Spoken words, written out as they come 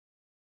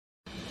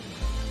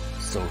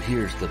So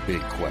here's the big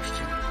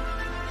question.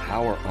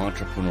 How are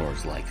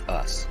entrepreneurs like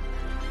us,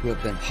 who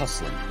have been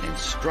hustling and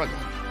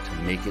struggling to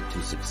make it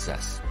to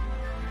success,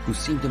 who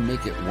seem to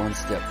make it one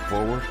step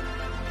forward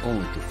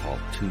only to fall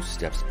two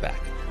steps back,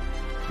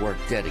 who are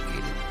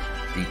dedicated,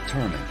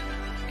 determined,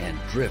 and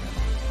driven,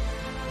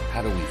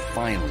 how do we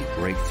finally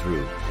break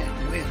through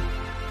and win?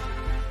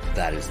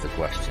 That is the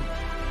question,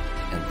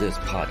 and this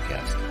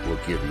podcast will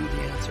give you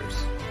the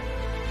answers.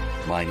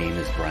 My name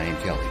is Brian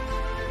Kelly,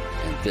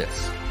 and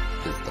this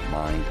is the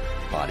Mind,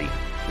 Body,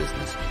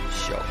 Business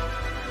Show.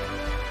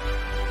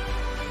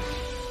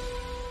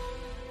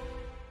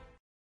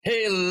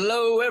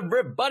 Hello,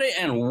 everybody,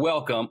 and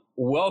welcome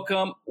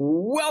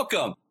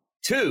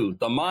to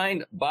the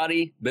Mind,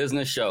 Body,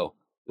 Business Show.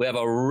 We have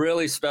a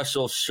really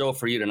special show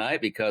for you tonight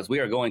because we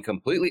are going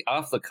completely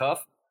off the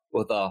cuff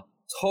with a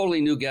totally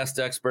new guest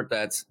expert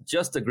that's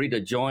just agreed to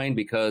join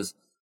because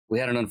we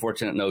had an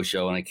unfortunate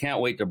no-show, and I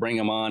can't wait to bring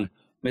him on,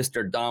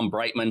 Mr. Dom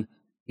Brightmon.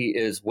 He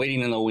is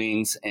waiting in the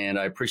wings, and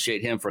I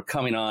appreciate him for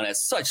coming on at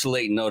such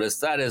late notice.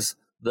 That is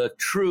the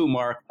true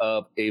mark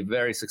of a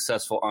very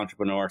successful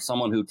entrepreneur,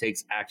 someone who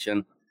takes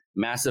action,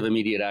 massive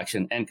immediate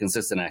action, and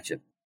consistent action.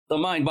 The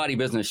Mind Body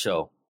Business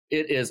Show.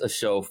 It is a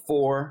show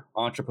for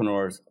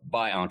entrepreneurs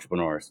by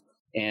entrepreneurs.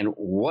 And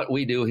what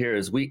we do here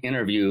is we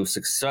interview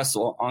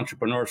successful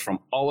entrepreneurs from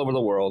all over the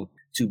world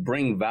to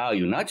bring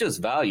value, not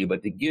just value,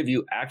 but to give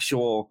you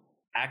actual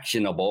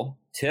actionable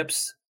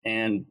tips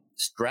and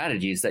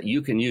strategies that you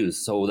can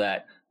use so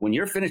that when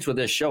you're finished with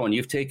this show and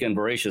you've taken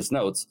voracious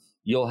notes,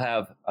 you'll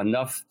have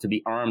enough to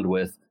be armed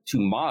with to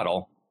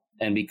model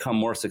and become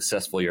more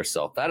successful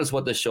yourself. That is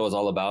what this show is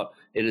all about.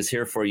 It is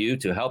here for you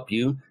to help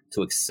you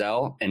to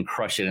excel and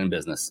crush it in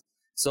business.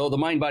 So the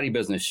Mind Body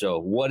Business Show,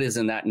 what is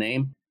in that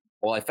name?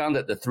 Well, I found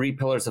that the three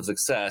pillars of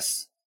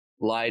success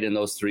lied in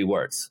those three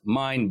words.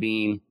 Mind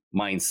being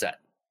mindset,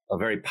 a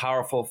very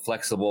powerful,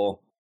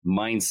 flexible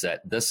mindset.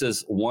 This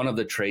is one of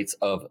the traits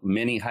of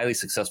many highly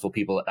successful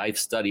people that I've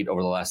studied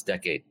over the last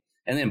decade.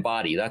 And then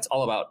body, that's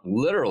all about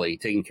literally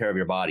taking care of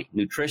your body,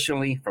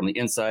 nutritionally from the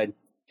inside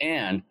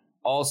and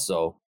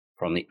also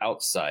from the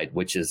outside,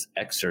 which is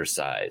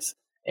exercise.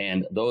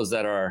 And those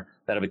that have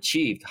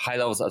achieved high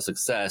levels of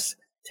success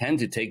tend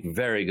to take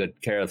very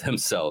good care of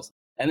themselves.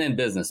 And then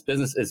business.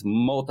 Business is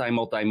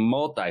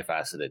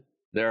multifaceted.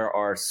 There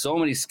are so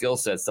many skill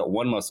sets that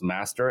one must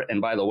master.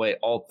 And by the way,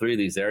 all three of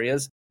these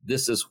areas,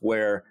 this is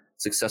where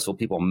successful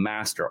people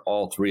master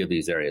all three of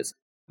these areas.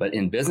 But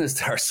in business,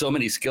 there are so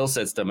many skill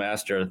sets to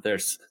master.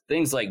 There's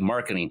things like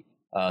marketing,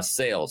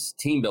 sales,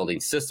 team building,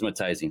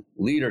 systematizing,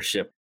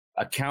 leadership,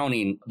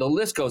 accounting. The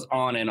list goes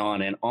on and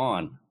on and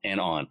on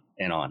and on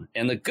and on.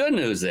 And the good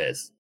news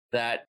is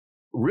that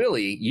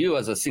really you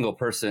as a single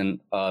person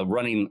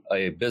running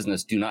a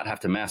business do not have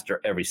to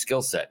master every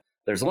skill set.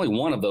 There's only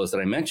one of those that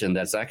I mentioned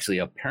that's actually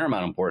of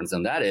paramount importance,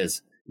 and that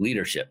is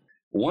leadership.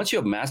 Once you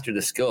have mastered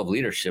the skill of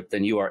leadership,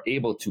 then you are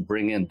able to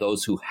bring in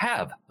those who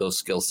have those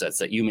skill sets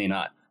that you may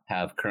not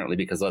have currently,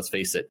 because let's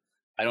face it,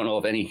 I don't know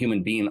of any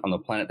human being on the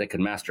planet that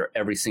can master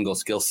every single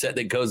skill set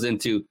that goes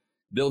into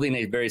building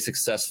a very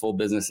successful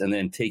business and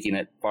then taking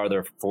it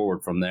farther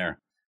forward from there.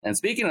 And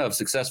speaking of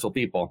successful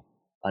people,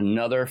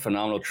 another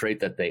phenomenal trait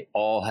that they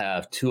all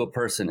have to a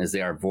person is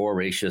they are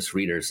voracious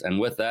readers. And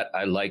with that,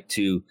 I'd like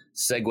to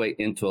segue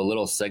into a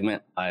little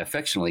segment I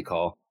affectionately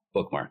call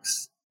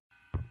Bookmarks.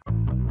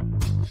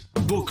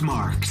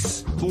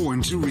 Bookmarks.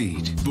 Born to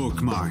read.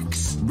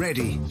 Bookmarks.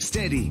 Ready,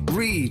 steady,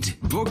 read.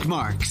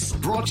 Bookmarks.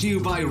 Brought to you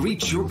by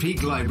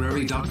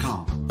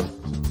ReachYourPeakLibrary.com.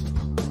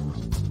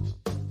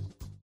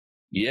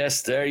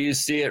 Yes, there you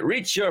see it.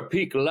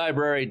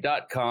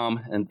 ReachYourPeakLibrary.com.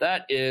 And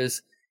that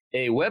is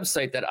a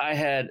website that I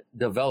had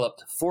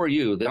developed for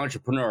you, the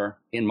entrepreneur,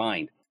 in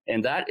mind.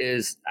 And that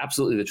is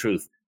absolutely the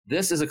truth.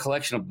 This is a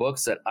collection of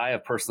books that I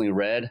have personally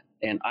read,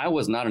 and I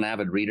was not an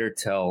avid reader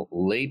till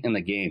late in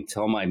the game,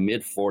 till my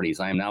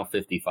mid-40s. I am now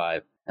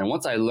 55. And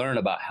once I learned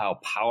about how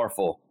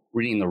powerful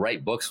reading the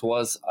right books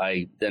was,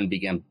 I then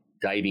began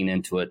diving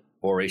into it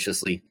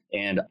voraciously.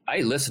 And I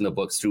listened to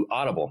books through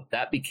Audible.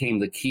 That became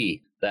the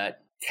key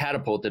that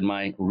catapulted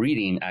my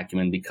reading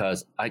acumen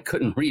because I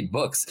couldn't read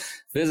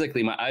books.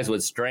 Physically, my eyes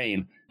would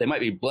strain. They might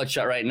be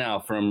bloodshot right now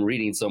from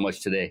reading so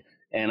much today.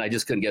 And I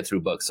just couldn't get through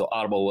books. So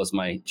Audible was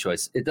my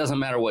choice. It doesn't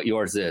matter what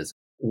yours is.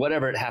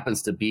 Whatever it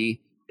happens to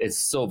be, it's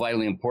so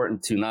vitally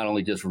important to not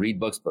only just read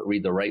books, but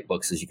read the right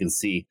books, as you can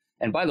see.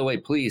 And by the way,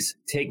 please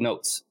take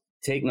notes.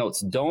 Take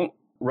notes. Don't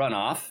run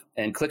off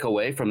and click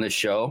away from this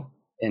show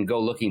and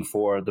go looking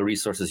for the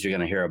resources you're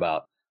going to hear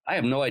about. I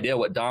have no idea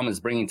what Dom is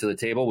bringing to the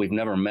table. We've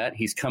never met.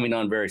 He's coming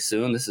on very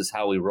soon. This is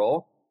how we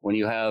roll. When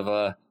you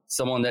have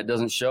someone that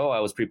doesn't show,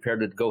 I was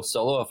prepared to go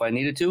solo if I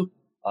needed to.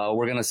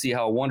 We're going to see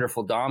how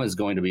wonderful Dom is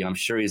going to be. I'm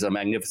sure he's a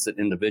magnificent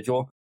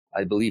individual.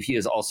 I believe he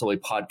is also a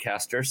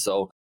podcaster.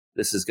 So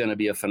this is going to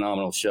be a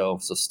phenomenal show.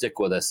 So stick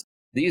with us.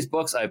 These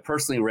books I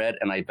personally read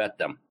and I vet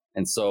them.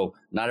 And so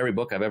not every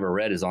book I've ever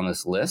read is on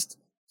this list.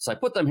 So I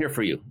put them here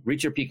for you.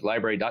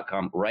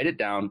 ReachYourPeakLibrary.com. Write it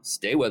down.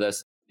 Stay with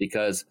us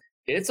because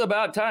it's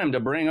about time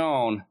to bring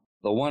on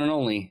the one and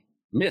only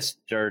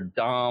Mr.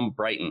 Dom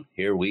Brighton.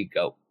 Here we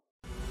go.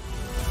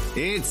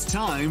 It's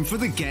time for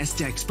the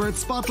Guest Expert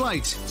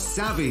Spotlight.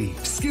 Savvy,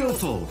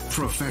 skillful,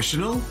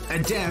 professional,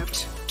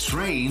 adept,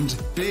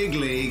 trained, big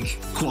league,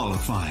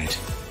 qualified.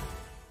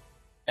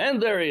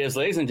 And there he is,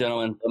 ladies and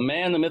gentlemen, the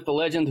man, the myth, the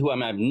legend, who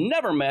I've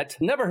never met,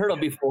 never heard of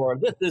before.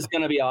 This is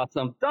going to be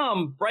awesome.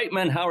 Dom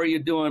Brightmon, how are you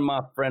doing,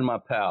 my friend, my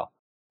pal?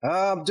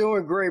 I'm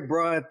doing great,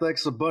 Brian.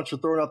 Thanks a bunch for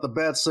throwing out the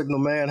bat signal,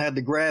 man. Had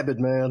to grab it,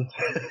 man.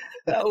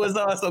 That was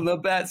awesome, the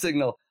bat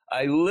signal.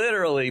 I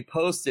literally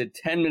posted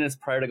 10 minutes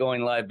prior to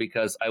going live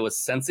because I was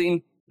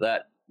sensing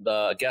that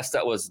the guest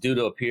that was due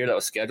to appear, that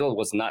was scheduled,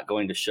 was not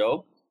going to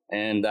show.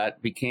 And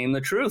that became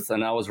the truth.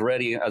 And I was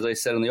ready, as I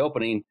said in the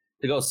opening,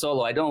 to go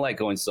solo. I don't like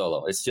going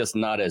solo. It's just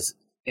not as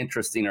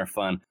interesting or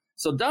fun.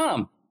 So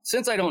Dom,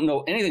 since I don't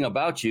know anything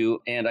about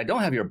you and I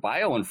don't have your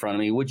bio in front of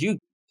me, would you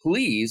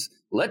please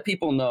let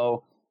people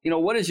know,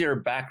 what is your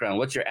background?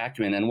 What's your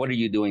acumen? And what are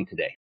you doing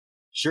today?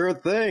 Sure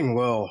thing.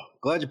 Well,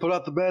 glad you put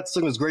out the bat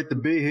signal. It's great to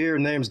be here.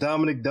 Name's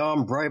Dominique,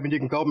 Dom Brightmon. You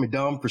can call me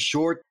Dom for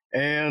short.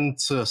 And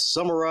to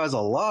summarize a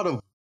lot of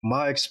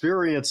my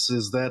experience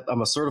is that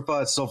I'm a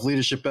certified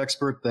self-leadership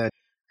expert that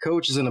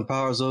coaches and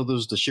empowers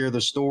others to share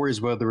their stories,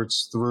 whether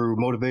it's through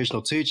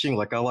motivational teaching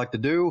like I like to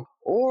do,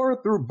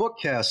 or through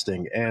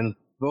bookcasting. And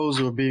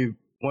those will be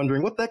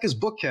wondering, what the heck is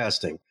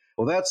bookcasting?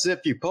 Well, that's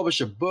if you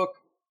publish a book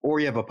or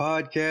you have a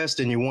podcast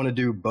and you want to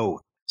do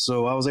both.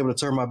 So I was able to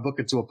turn my book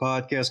into a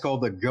podcast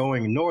called the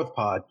Going North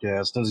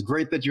Podcast. And it's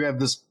great that you have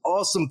this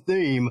awesome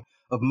theme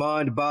of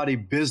mind, body,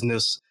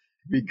 business,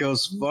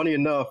 because funny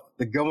enough,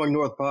 the Going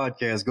North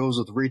Podcast goes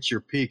with Reach Your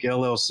Peak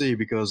LLC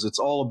because it's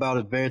all about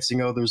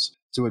advancing others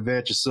to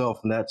advance yourself.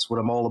 And that's what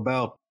I'm all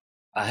about.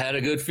 I had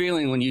a good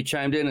feeling when you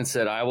chimed in and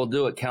said, I will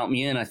do it. Count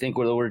me in. I think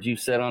were the words you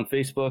said on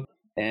Facebook.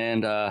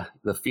 And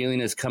the feeling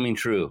is coming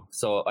true.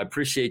 So I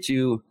appreciate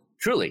you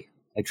truly.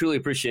 I truly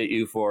appreciate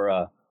you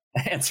for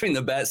answering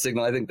the bat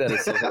signal. I think that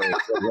is so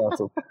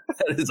awesome.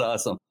 That is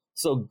awesome.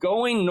 So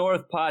Going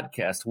North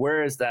Podcast,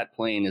 where is that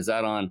playing? Is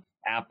that on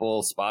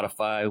Apple,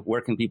 Spotify? Where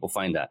can people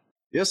find that?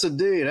 Yes,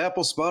 indeed.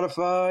 Apple,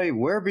 Spotify,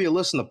 wherever you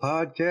listen to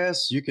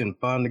podcasts, you can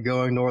find the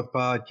Going North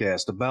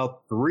Podcast.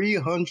 About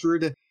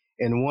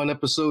 301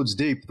 episodes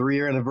deep.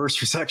 3-year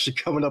anniversary is actually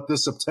coming up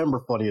this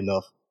September, funny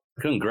enough.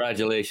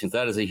 Congratulations.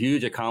 That is a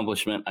huge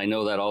accomplishment. I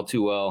know that all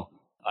too well.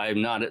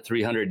 I'm not at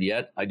 300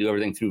 yet. I do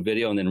everything through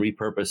video and then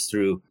repurpose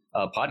through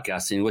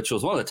podcasting, which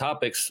was one of the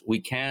topics we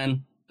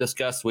can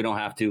discuss. We don't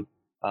have to.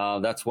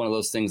 That's one of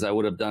those things I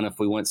would have done if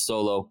we went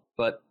solo,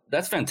 but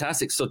that's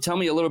fantastic. So tell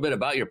me a little bit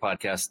about your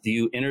podcast. Do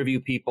you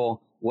interview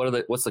people?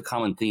 What's the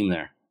common theme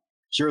there?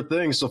 Sure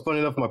thing. So funny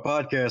enough, my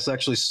podcast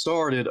actually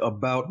started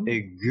about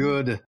a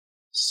good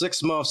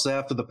 6 months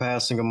after the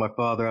passing of my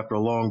father after a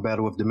long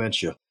battle with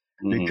dementia.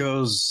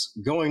 Because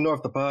Going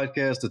North, the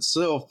podcast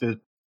itself, it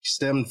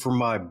stemmed from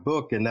my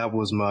book, and that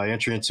was my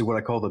entry into what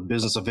I call the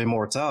business of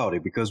immortality.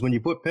 Because when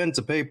you put pen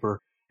to paper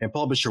and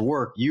publish your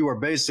work, you are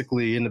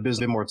basically in the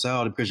business of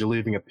immortality because you're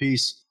leaving a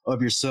piece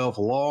of yourself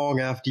long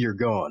after you're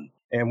gone.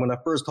 And when I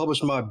first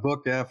published my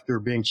book after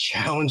being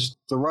challenged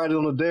to write it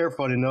on a dare,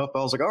 funny enough, I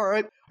was like, all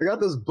right, I got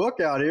this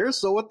book out here,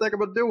 so what the heck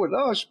am I doing?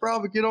 Oh, I should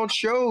probably get on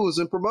shows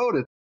and promote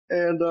it.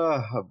 And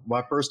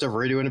my first ever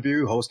radio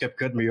interview, host kept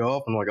cutting me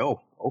off. I'm like, oh,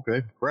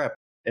 okay, crap.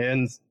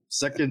 And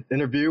second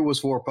interview was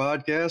for a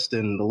podcast,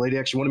 and the lady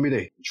actually wanted me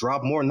to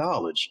drop more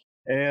knowledge.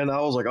 And I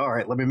was like, all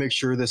right, let me make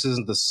sure this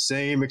isn't the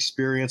same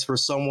experience for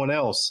someone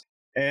else.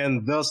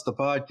 And thus the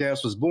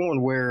podcast was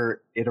born,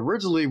 where it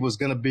originally was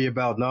going to be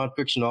about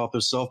nonfiction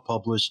authors,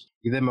 self-published,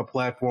 give them a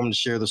platform to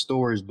share their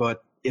stories.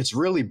 But it's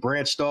really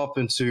branched off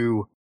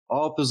into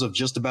authors of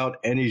just about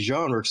any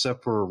genre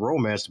except for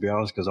romance, to be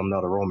honest, because I'm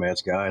not a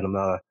romance guy and I'm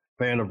not a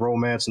fan of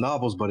romance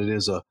novels, but it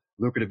is a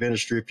lucrative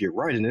industry if you're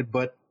writing it.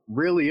 But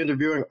really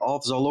interviewing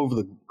authors all over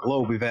the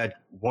globe. We've had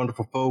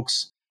wonderful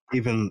folks,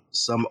 even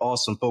some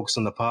awesome folks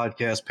on the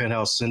podcast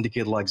Penthouse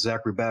Syndicate like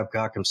Zachary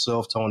Babcock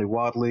himself, Tony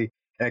Wadley,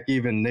 heck,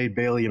 even Nate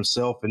Bailey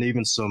himself, and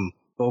even some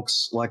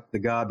folks like the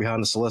guy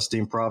behind the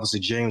Celestine Prophecy,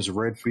 James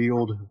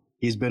Redfield.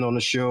 He's been on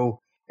the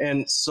show,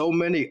 and so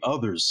many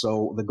others.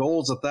 So the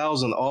goal is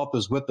 1,000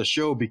 authors with the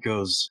show,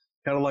 because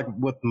kind of like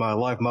with my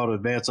life motto,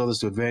 advance others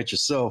to advance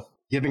yourself,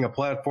 giving a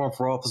platform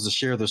for authors to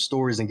share their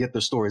stories and get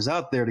their stories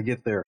out there to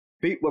get their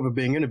feet wet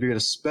being interviewed,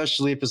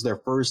 especially if it's their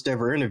first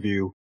ever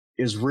interview,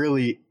 is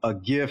really a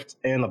gift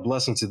and a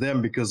blessing to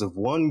them, because if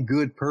one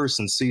good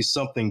person sees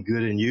something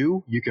good in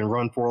you, you can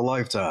run for a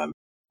lifetime.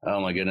 Oh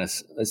my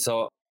goodness.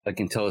 So I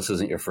can tell this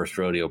isn't your first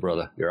rodeo,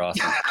 brother. You're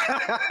awesome.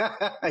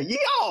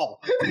 Yo!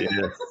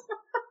 Yes.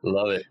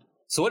 Love it.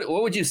 So what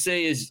would you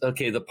say is,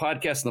 okay, the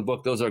podcast and the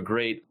book, those are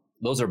great.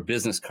 Those are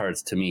business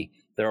cards to me.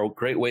 There are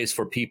great ways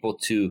for people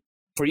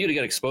for you to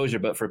get exposure,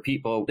 but for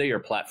people, they're your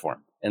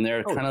platform. And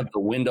they're kind of the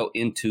window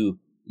into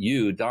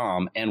you,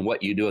 Dom, and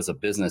what you do as a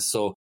business.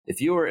 So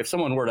if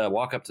someone were to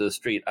walk up to the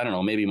street, I don't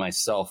know, maybe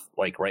myself,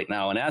 like right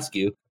now, and ask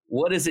you,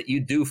 what is it you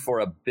do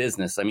for a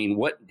business? I mean,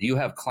 what do you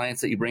have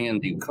clients that you bring in?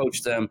 Do you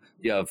coach them?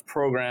 Do you have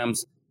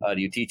programs? Do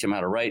you teach them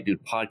how to write, do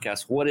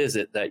podcasts? What is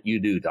it that you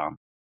do, Dom?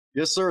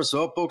 Yes, sir. So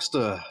help folks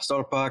to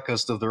start a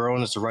podcast of their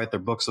own is to write their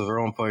books of their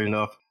own, funny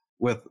enough.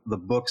 With the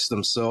books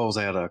themselves,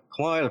 I had a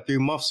client a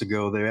few months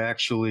ago.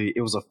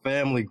 It was a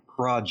family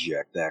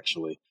project,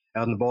 actually,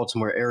 out in the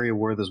Baltimore area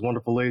where this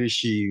wonderful lady,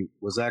 she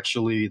was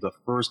actually the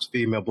first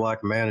female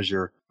black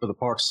manager for the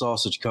Park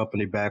Sausage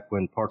Company back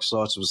when Park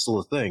Sausage was still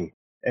a thing.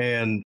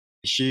 And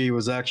she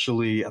was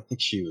actually, I think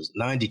she was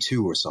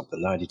 92 or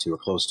something, 92 or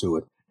close to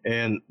it.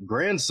 And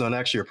grandson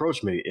actually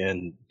approached me,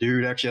 and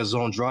dude actually has his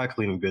own dry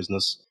cleaning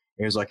business.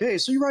 And he's like, hey,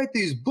 so you write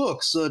these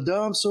books,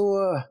 Dom,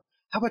 so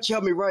how about you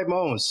help me write my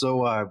own?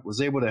 So I was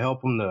able to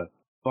help him to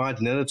find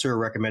an editor,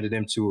 recommended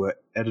him to an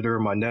editor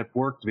in my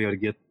network to be able to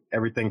get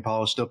everything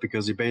polished up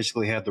because he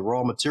basically had the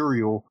raw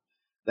material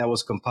that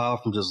was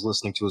compiled from just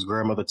listening to his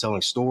grandmother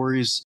telling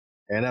stories.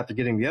 And after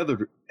getting the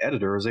other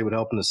editor, I was able to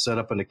help him to set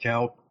up an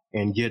account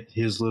and get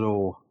his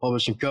little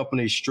publishing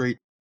company straight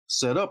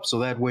set up so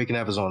that way he can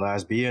have his own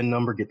ISBN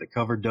number, get the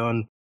cover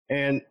done.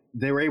 And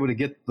they were able to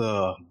get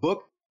the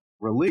book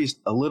released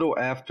a little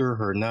after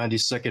her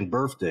 92nd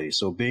birthday.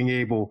 So being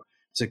able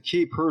to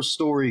keep her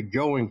story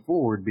going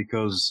forward,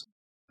 because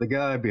the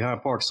guy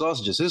behind Park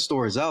Sausages, his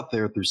story is out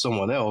there through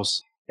someone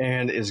else.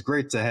 And it's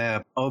great to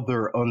have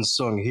other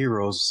unsung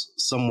heroes,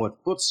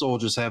 somewhat foot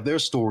soldiers, have their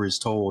stories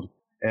told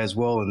as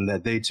well, and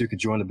that they too could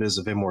join the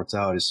business of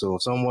immortality. So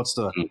if someone wants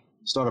to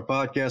start a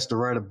podcast to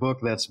write a book,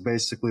 that's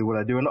basically what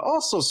I do. And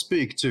also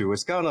speak too.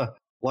 It's kind of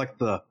like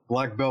the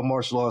black belt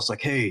martial arts,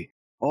 like, hey,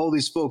 all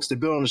these folks, they've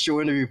been on the show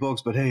interview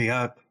folks, but hey,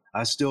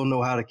 I still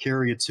know how to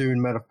carry a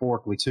tune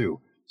metaphorically too.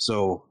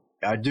 So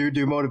I do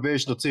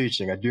motivational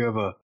teaching. I do have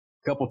a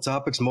couple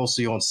topics,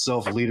 mostly on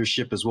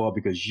self-leadership as well,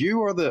 because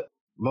you are the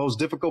most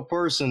difficult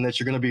person that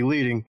you're going to be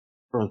leading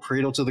from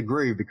cradle to the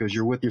grave, because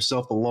you're with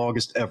yourself the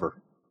longest ever.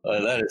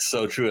 That is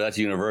so true. That's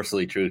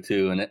universally true,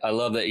 too. And I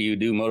love that you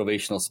do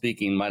motivational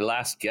speaking. My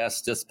last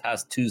guest just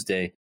past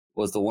Tuesday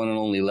was the one and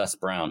only Les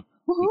Brown.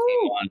 Who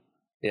came on.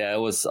 Yeah, it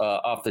was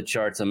off the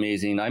charts,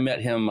 amazing. I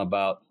met him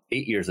about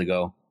 8 years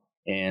ago,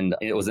 and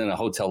it was in a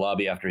hotel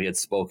lobby after he had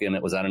spoken.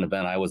 It was at an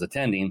event I was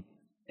attending.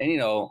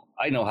 And,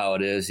 I know how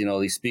it is.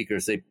 These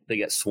speakers, they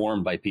get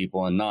swarmed by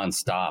people and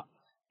nonstop.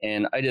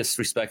 And I just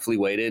respectfully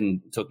waited and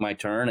took my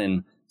turn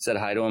and said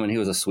hi to him, and he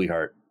was a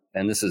sweetheart.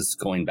 And this is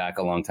going back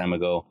a long time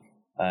ago.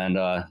 And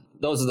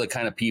those are the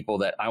kind of people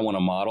that I want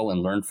to model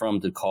and learn from,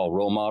 to call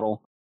role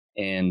model.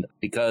 And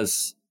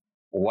because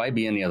why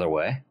be any other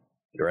way,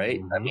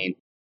 right? Mm-hmm. I mean,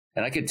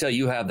 and I could tell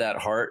you have that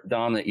heart,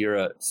 Dom, that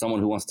you're someone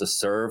who wants to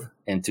serve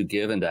and to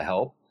give and to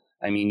help.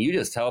 I mean, you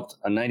just helped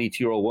a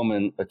 92-year-old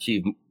woman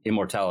achieve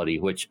immortality,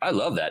 which I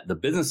love that. The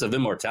business of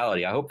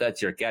immortality. I hope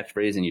that's your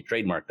catchphrase and you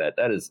trademark that.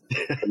 That is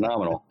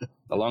phenomenal.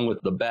 Along with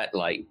the bet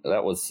light.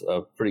 That was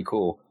pretty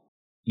cool.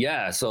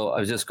 Yeah. So I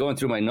was just going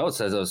through my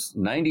notes as I was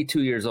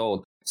 92 years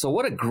old. So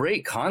what a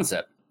great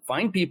concept.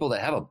 Find people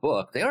that have a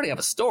book. They already have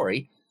a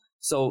story.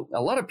 So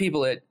a lot of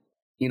people that,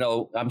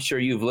 I'm sure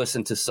you've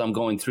listened to some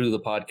going through the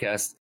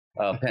podcast,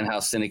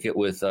 Penthouse Syndicate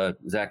with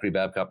Zachary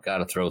Babcock. Got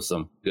to throw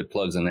some good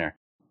plugs in there.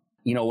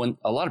 When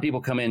a lot of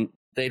people come in,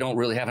 they don't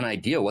really have an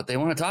idea what they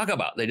want to talk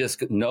about. They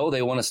just know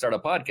they want to start a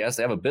podcast.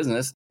 They have a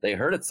business. They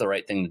heard it's the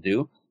right thing to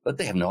do, but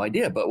they have no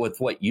idea. But with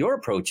what your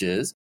approach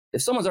is,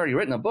 if someone's already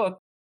written a book,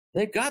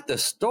 they've got the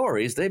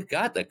stories, they've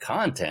got the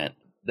content.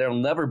 They'll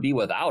never be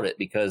without it,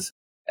 because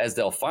as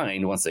they'll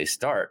find once they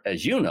start,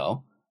 as you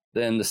know,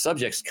 then the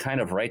subjects kind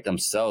of write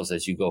themselves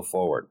as you go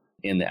forward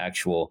in the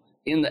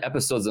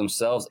episodes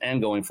themselves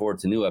and going forward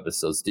to new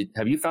episodes.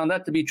 Have you found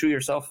that to be true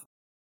yourself?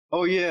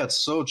 Oh, yeah, it's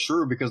so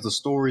true, because the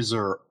stories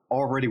are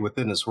already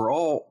within us.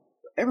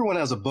 Everyone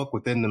has a book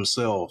within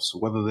themselves,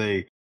 whether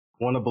they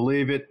want to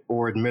believe it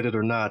or admit it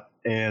or not.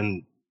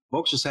 And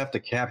folks just have to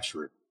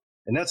capture it.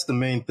 And that's the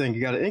main thing.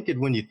 You got to ink it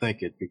when you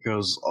think it,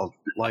 because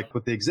like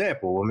with the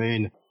example, I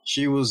mean,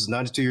 she was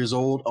 92 years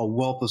old, a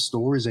wealth of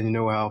stories. And you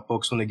know how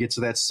folks, when they get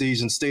to that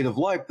seasoned state of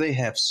life, they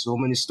have so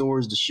many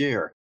stories to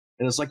share.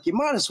 And it's like, you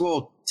might as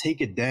well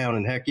take it down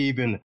and heck,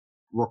 even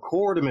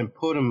record them and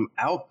put them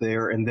out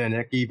there. And then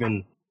heck,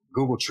 even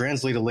Google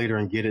Translate it later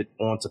and get it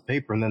onto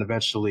paper, and then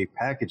eventually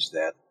package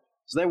that.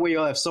 So that way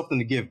you'll have something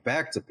to give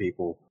back to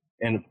people.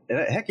 And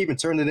heck, even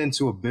turn it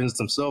into a business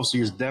themselves. So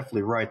you're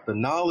definitely right. The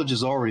knowledge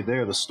is already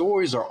there. The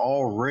stories are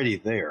already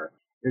there.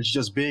 It's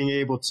just being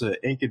able to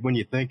ink it when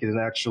you think it and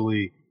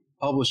actually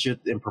publish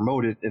it and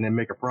promote it and then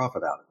make a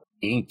profit out of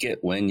it. Ink it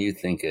when you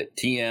think it.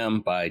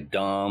 TM by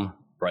Dom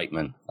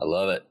Brightmon. I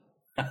love it.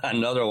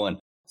 Another one.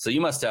 So you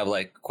must have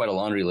quite a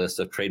laundry list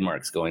of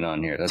trademarks going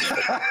on here. That's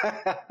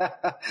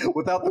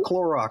without the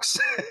Clorox.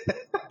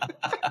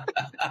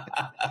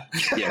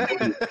 Yeah,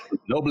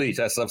 no bleach.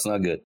 That stuff's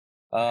not good.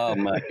 Oh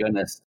my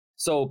goodness.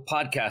 So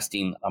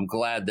podcasting, I'm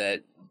glad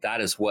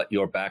that is what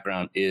your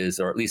background is,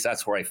 or at least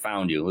that's where I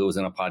found you. It was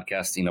in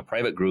a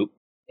private group.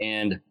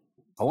 And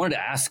I wanted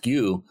to ask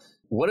you,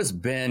 what has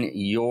been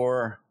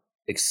your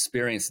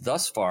experience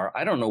thus far?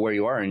 I don't know where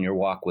you are in your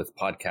walk with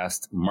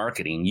podcast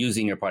marketing,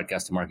 using your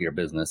podcast to market your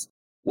business.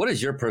 What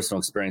has your personal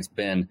experience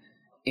been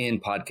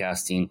in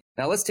podcasting?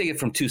 Now let's take it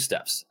from two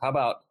steps. How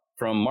about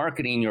from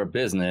marketing your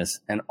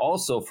business and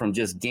also from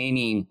just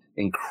gaining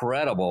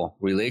incredible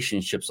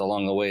relationships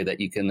along the way that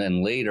you can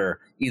then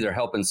later either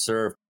help and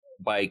serve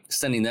by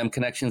sending them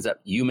connections that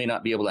you may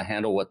not be able to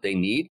handle what they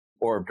need,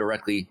 or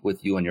directly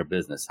with you and your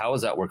business. How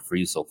has that worked for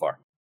you so far?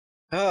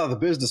 Ah, the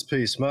business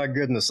piece. My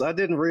goodness. I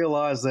didn't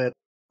realize that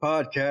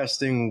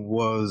podcasting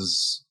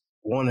was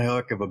one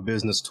heck of a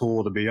business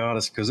tool, to be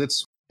honest, because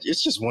it's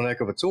just one heck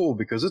of a tool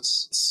because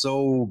it's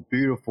so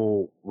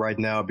beautiful right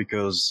now,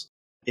 because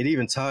it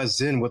even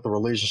ties in with the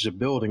relationship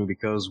building,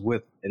 because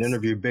with an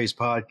interview-based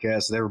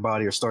podcast that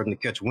everybody are starting to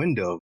catch wind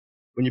of,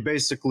 when you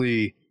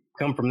basically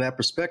come from that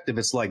perspective,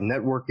 it's like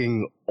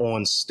networking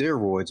on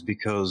steroids,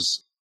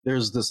 because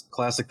there's this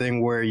classic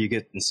thing where you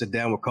get and sit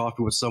down with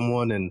coffee with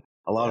someone, and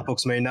a lot of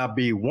folks may not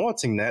be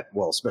wanting that,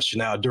 well, especially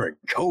now during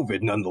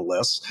COVID,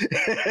 nonetheless,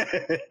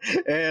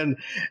 and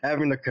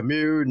having to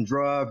commute and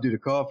drive, do the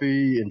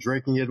coffee and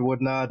drinking it and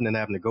whatnot, and then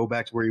having to go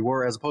back to where you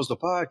were, as opposed to a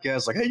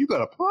podcast, like, hey, you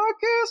got a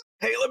podcast?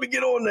 Hey, let me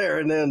get on there.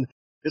 And then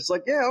it's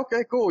like, yeah,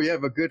 okay, cool. You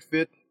have a good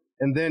fit.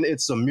 And then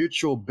it's a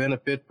mutual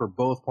benefit for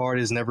both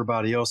parties and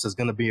everybody else that's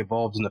going to be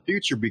involved in the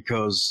future,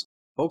 because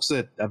folks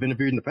that I've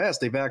interviewed in the past,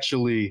 they've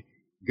actually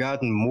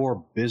gotten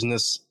more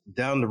business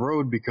down the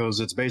road, because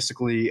it's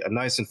basically a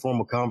nice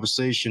informal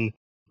conversation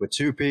with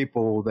two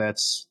people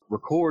that's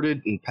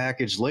recorded and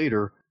packaged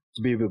later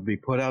to be able to be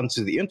put out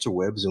into the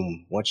interwebs.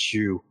 And once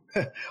you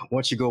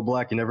go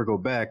black, you never go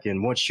back.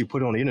 And once you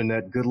put it on the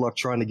internet, good luck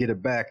trying to get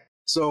it back.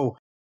 So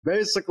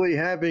basically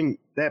having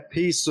that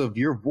piece of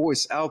your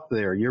voice out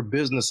there, your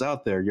business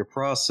out there, your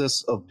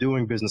process of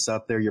doing business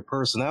out there, your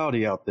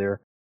personality out there,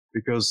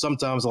 because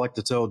sometimes I like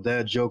to tell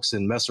dad jokes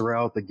and mess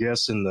around with the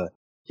guests and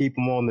keep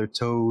them on their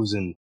toes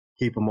and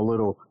keep them a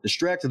little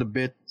distracted a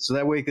bit, so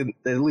that way you can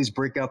at least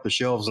break out the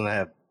shelves and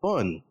have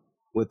fun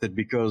with it.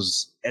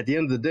 Because at the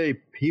end of the day,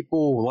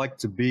 people like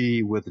to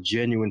be with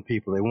genuine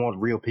people. They want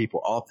real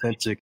people,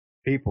 authentic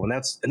people.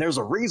 And there's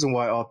a reason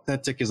why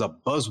authentic is a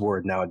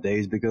buzzword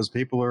nowadays, because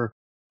people are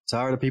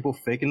tired of people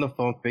faking the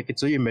funk, fake it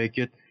till you make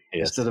it,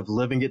 instead of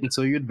living it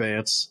until you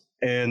advance.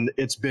 And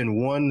it's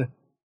been one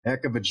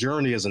heck of a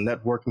journey as a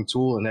networking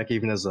tool, and heck,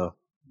 even as a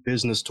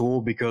business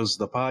tool, because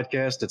the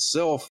podcast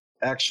itself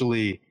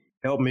actually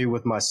helped me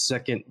with my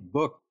second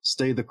book,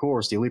 Stay the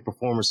Course, The Elite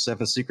Performer's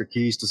 7 Secret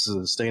Keys to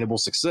Sustainable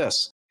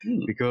Success.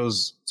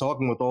 Because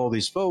talking with all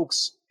these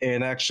folks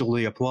and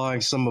actually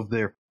applying some of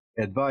their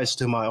advice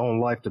to my own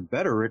life to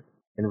better it,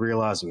 and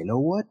realizing, you know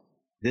what,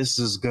 this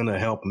is going to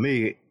help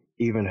me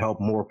even help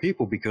more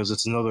people, because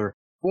it's another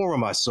form of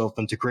myself,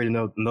 and to create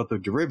another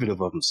derivative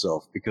of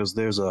himself. Because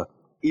there's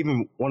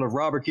even one of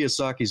Robert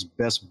Kiyosaki's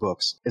best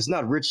books. It's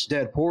not Rich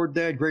Dad, Poor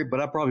Dad, great,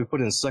 but I probably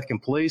put it in second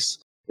place,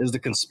 is The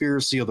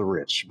Conspiracy of the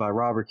Rich by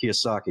Robert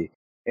Kiyosaki.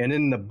 And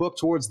in the book,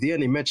 towards the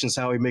end, he mentions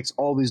how he makes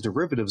all these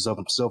derivatives of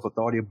himself with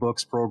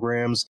audiobooks,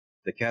 programs,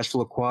 the cash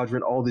flow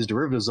quadrant, all these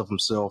derivatives of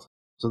himself.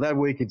 So that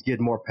way he could get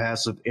more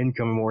passive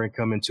income and more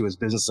income into his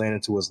business and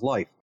into his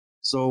life.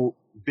 So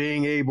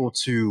being able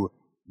to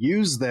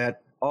use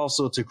that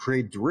also to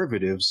create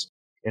derivatives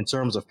in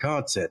terms of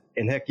content,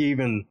 and heck,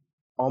 even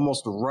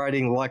almost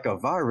writing like a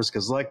virus,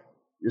 because like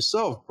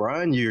yourself,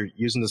 Brian, you're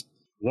using this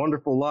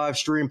wonderful live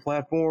stream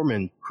platform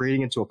and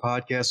creating into a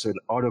podcast and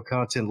audio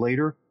content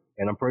later.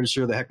 And I'm pretty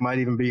sure the heck might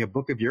even be a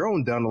book of your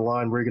own down the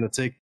line, where you're going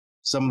to take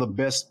some of the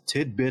best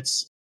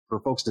tidbits for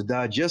folks to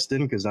digest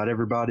in, because not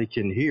everybody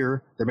can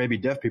hear. There may be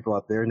deaf people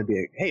out there and they'll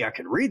be like, hey, I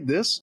can read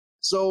this.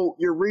 So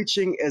you're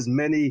reaching as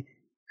many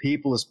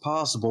people as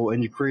possible,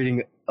 and you're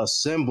creating a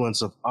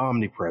semblance of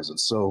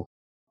omnipresence. So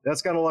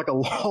that's kind of like a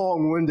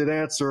long-winded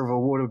answer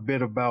of what a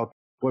bit about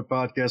what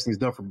podcasting has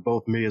done for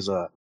both me as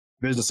a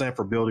business and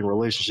for building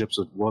relationships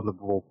with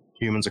wonderful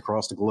humans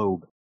across the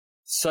globe.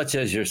 Such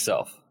as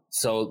yourself.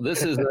 So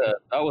this is that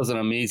was an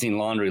amazing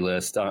laundry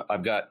list.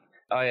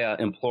 I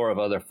implore of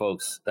other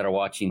folks that are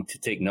watching to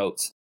take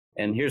notes.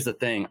 And here's the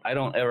thing. I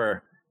don't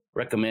ever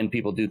recommend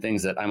people do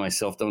things that I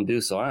myself don't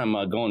do. So I'm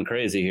going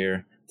crazy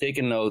here,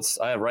 taking notes.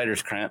 I have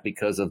writer's cramp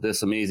because of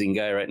this amazing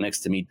guy right next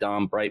to me,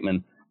 Dom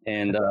Brightmon.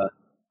 And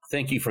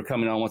thank you for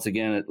coming on once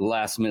again at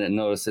last minute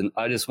notice. And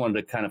I just wanted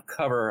to kind of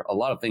cover a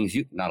lot of things,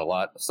 not a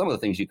lot, some of the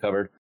things you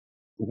covered,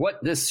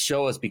 what this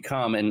show has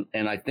become. And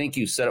I think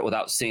you said it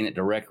without saying it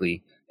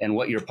directly. And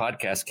what your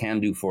podcast can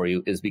do for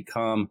you is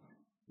become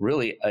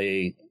really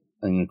an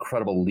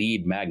incredible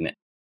lead magnet.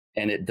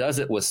 And it does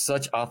it with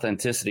such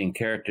authenticity and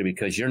character,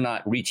 because you're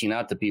not reaching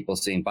out to people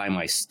saying, buy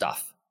my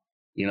stuff.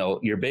 You know,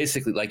 you're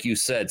basically, like you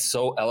said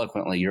so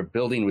eloquently, you're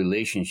building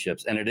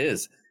relationships. And it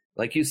is,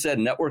 like you said,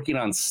 networking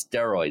on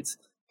steroids.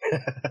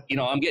 You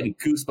know, I'm getting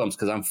goosebumps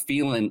because I'm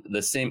feeling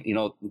the same, you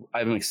know,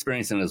 I'm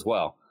experiencing it as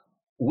well.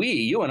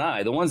 You and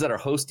I, the ones that are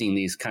hosting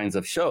these kinds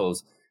of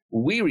shows,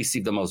 we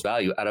receive the most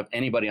value out of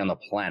anybody on the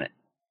planet.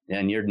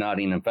 And you're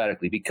nodding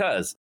emphatically,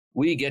 because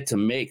we get to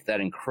make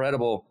that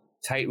incredible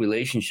tight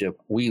relationship.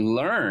 We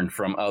learn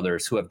from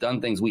others who have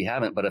done things we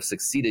haven't, but have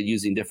succeeded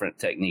using different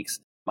techniques.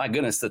 My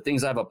goodness, the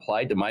things I've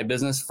applied to my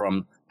business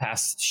from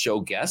past show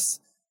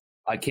guests,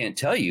 I can't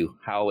tell you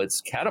how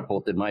it's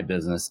catapulted my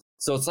business.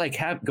 So it's like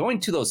going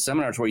to those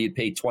seminars where you'd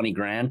pay 20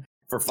 grand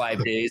for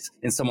 5 days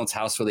in someone's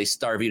house where they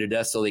starve you to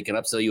death so they can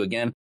upsell you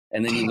again.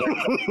 And then you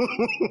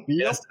learn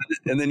yes,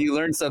 and then you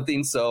learn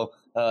something. So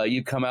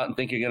you come out and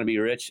think you're going to be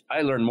rich.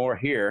 I learned more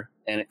here,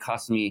 and it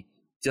cost me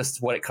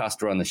just what it costs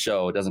to run the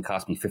show. It doesn't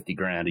cost me 50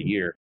 grand a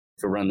year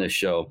to run this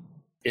show.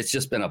 It's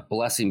just been a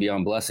blessing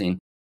beyond blessing.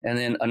 And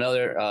then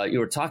another, you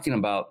were talking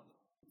about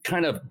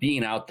kind of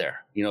being out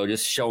there,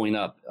 just showing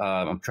up.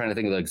 I'm trying to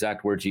think of the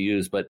exact words you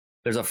used, but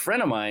there's a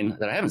friend of mine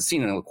that I haven't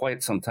seen in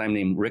quite some time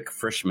named Rick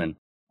Frischman,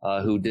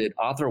 who did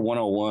Author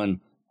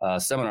 101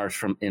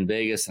 seminars in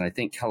Vegas and I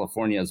think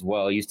California as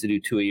well. He used to do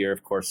 2 a year.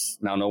 Of course,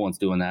 now no one's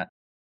doing that.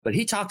 But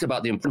he talked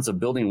about the importance of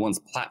building one's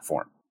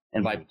platform.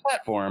 And by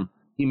platform,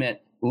 he meant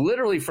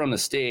literally from the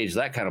stage,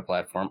 that kind of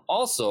platform.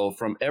 Also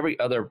from every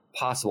other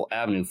possible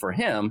avenue. For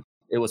him,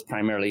 it was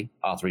primarily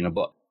authoring a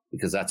book,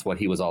 because that's what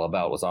he was all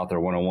about, was Author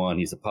 101.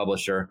 He's a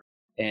publisher.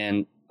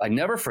 And I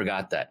never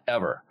forgot that,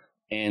 ever.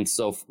 And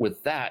so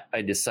with that,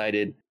 I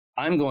decided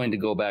I'm going to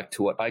go back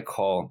to what I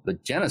call the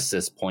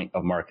genesis point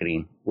of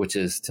marketing, which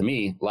is, to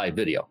me, live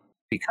video.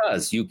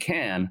 Because you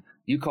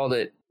called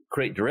it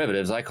create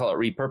derivatives. I call it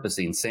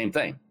repurposing. Same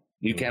thing.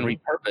 You can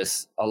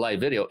repurpose a live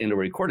video into a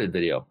recorded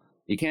video.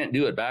 You can't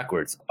do it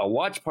backwards. A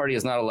watch party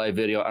is not a live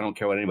video. I don't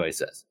care what anybody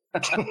says.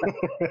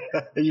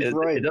 He's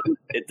right.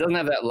 It doesn't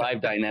have that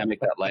live dynamic,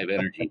 that live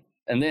energy.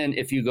 And then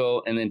if you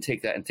go and then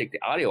take that and take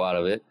the audio out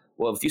of it,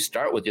 well, if you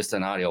start with just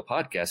an audio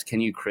podcast,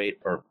 can you create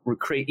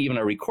even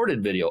a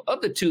recorded video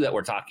of the two that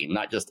we're talking,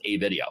 not just a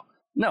video?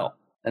 No.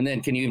 And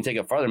then can you even take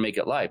it farther and make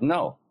it live?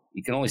 No.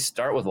 You can only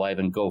start with live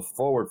and go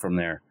forward from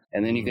there.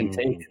 And then you can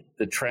take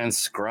the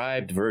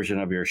transcribed version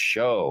of your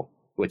show,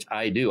 which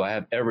I do. I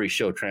have every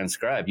show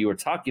transcribed. You were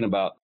talking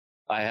about,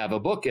 I have a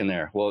book in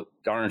there. Well,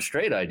 darn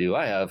straight I do.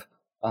 I have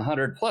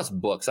 100+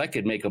 books. I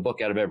could make a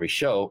book out of every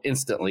show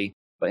instantly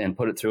and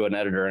put it through an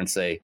editor and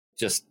say,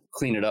 just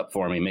clean it up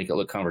for me, make it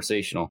look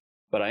conversational.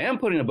 But I am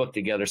putting a book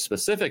together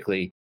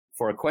specifically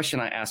for a question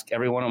I ask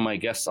every one of my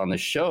guests on the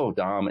show,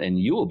 Dom, and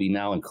you will be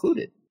now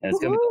included. And it's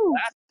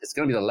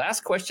going to be the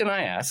last question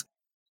I ask,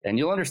 and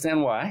you'll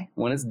understand why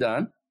when it's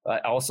done. I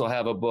also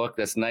have a book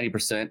that's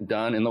 90%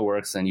 done in the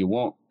works, and you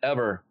won't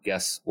ever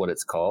guess what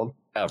it's called,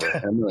 ever,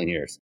 in a million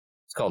years.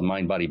 It's called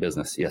Mind, Body,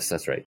 Business. Yes,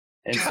 that's right.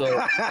 And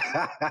so,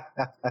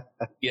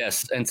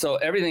 yes. And so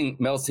everything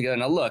melds together.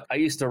 Now, look, I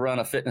used to run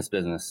a fitness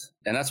business,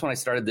 and that's when I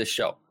started this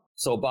show.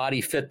 So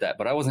body fit that,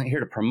 but I wasn't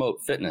here to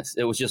promote fitness.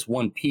 It was just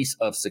one piece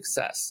of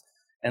success.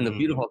 And the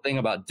beautiful thing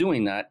about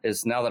doing that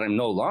is now that I'm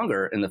no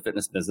longer in the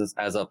fitness business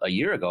as of a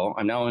year ago,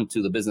 I'm now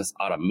into the business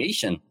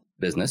automation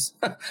business.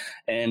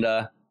 And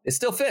it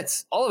still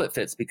fits. All of it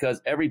fits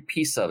because every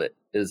piece of it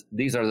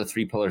these are the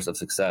 3 pillars of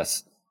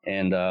success.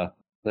 And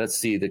let's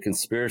see, the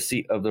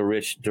conspiracy of the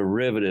rich,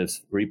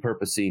 derivatives,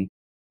 repurposing.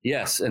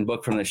 Yes, and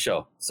book from the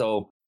show.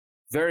 So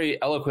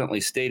very eloquently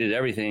stated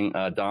everything,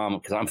 Dom,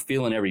 because I'm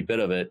feeling every bit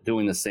of it,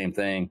 doing the same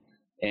thing.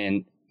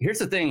 And here's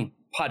the thing,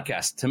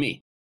 podcast, to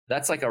me,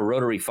 that's like a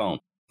rotary phone.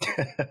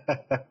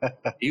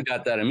 You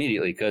got that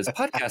immediately, because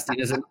podcasting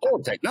is an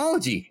old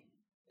technology.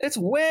 It's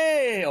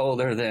way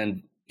older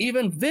than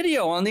even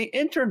video on the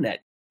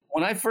internet.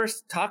 When I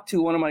first talked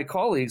to one of my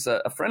colleagues,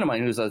 a friend of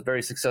mine who's a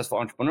very successful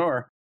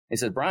entrepreneur, he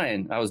said,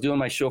 Brian, I was doing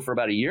my show for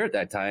about a year at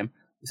that time.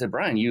 He said,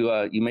 Brian,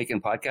 you making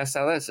podcasts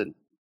out of that? I said,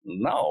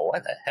 no,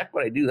 what the heck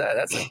would I do that?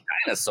 That's a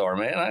dinosaur,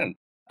 man.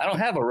 I don't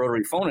have a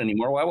rotary phone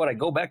anymore. Why would I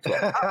go back to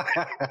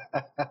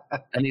it?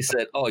 And he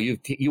said, oh, you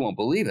won't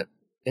believe it.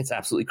 It's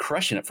absolutely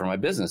crushing it for my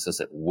business. I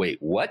said, wait,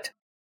 what?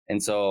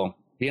 And so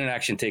being an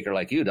action taker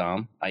like you,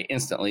 Dom, I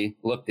instantly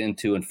looked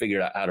into and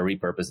figured out how to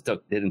repurpose.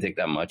 It didn't take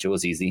that much. It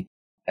was easy.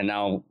 And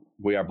now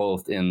we are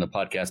both in the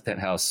podcast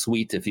penthouse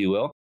suite, if you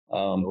will,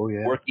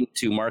 working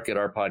to market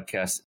our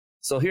podcast.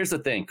 So here's the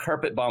thing.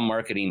 Carpet bomb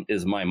marketing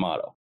is my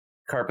motto.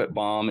 Carpet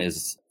bomb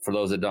is, for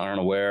those that aren't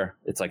aware,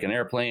 it's like an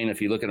airplane. If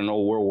you look at an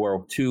old World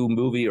War II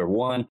movie, or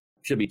one,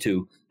 should be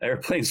 2,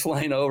 airplanes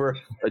flying over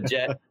a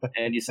jet,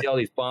 and you see all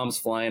these bombs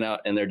flying out,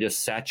 and they're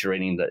just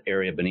saturating the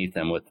area beneath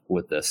them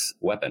with this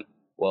weapon.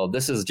 Well,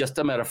 this is just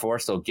a metaphor,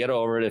 so get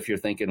over it if you're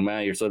thinking,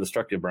 man, you're so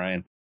destructive,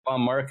 Brian.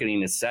 Bomb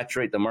marketing is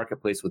saturate the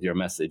marketplace with your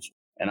message.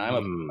 And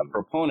I'm a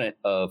proponent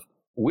of,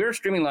 we're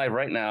streaming live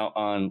right now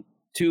on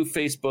 2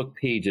 Facebook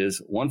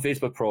pages, 1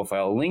 Facebook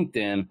profile,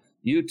 LinkedIn,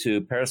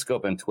 YouTube,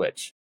 Periscope, and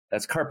Twitch.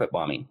 That's carpet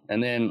bombing.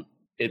 And then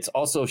it's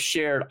also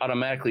shared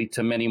automatically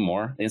to many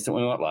more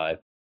instantly went live.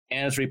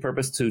 And it's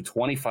repurposed to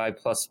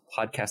 25+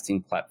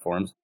 podcasting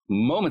platforms.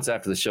 Moments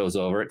after the show's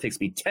over, it takes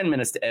me 10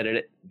 minutes to edit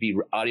it, be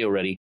audio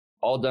ready,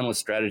 all done with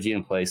strategy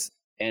in place,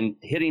 and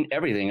hitting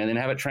everything, and then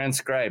have it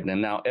transcribed.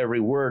 And now every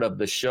word of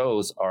the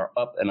shows are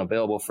up and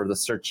available for the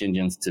search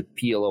engines to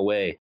peel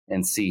away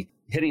and see,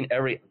 hitting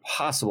every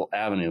possible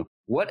avenue.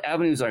 What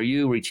avenues are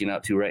you reaching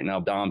out to right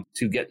now, Dom,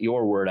 to get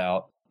your word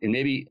out? And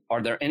maybe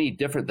are there any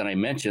different than I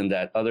mentioned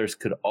that others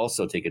could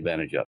also take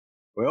advantage of?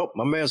 Well,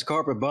 my man's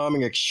carpet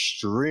bombing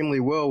extremely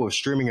well with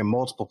streaming in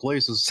multiple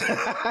places.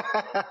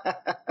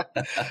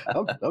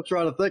 I'm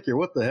trying to think here.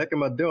 What the heck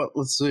am I doing?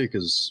 Let's see,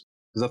 because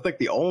I think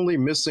the only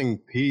missing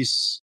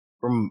piece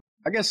from,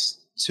 I guess,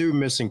 two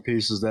missing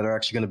pieces that are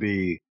actually going to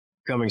be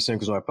coming soon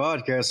because my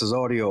podcast is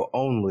audio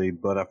only,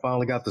 but I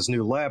finally got this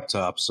new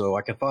laptop, so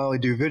I can finally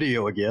do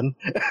video again.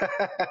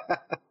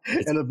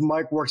 And the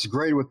mic works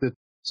great with it.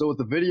 So with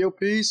the video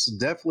piece,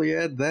 definitely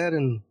add that.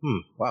 And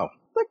wow,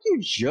 I think you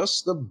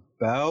just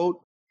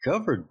about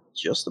covered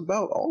just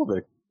about all of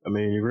it. I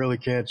mean, you really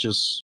can't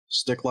just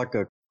stick like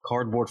a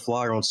cardboard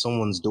flyer on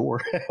someone's door,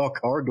 a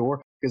car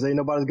door, because ain't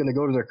nobody's going to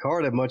go to their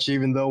car that much,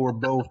 even though we're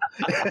both.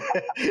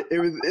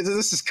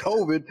 This is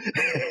COVID,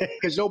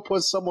 because you don't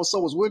put some on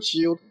someone's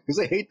windshield because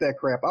they hate that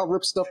crap. I'll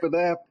rip stuff in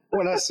half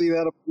when I see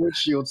that on the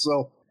windshield.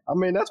 So, I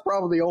mean, that's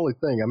probably the only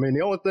thing. I mean,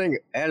 the only thing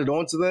added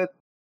onto that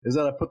is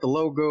that I put the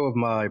logo of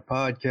my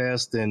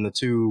podcast in the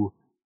two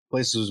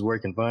places where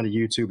you can find it,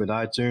 YouTube and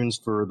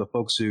iTunes, for the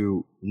folks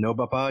who know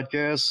about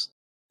podcasts.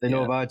 They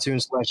know of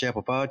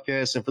iTunes/Apple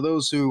Podcasts. And for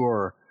those who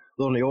are a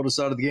little on the older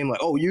side of the game,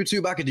 like, oh,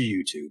 YouTube, I could do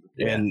YouTube.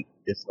 Yeah. And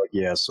it's like,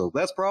 yeah, so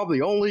that's probably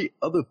the only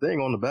other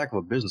thing on the back of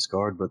a business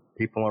card, but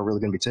people aren't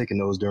really going to be taking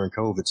those during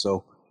COVID.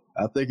 So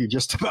I think you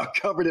just about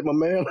covered it, my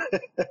man.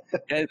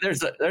 And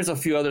there's a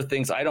few other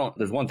things.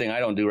 There's one thing I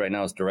don't do right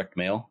now is direct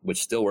mail,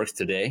 which still works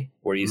today,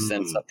 where you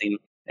send something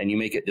and you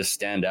make it just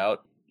stand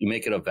out. You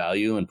make it a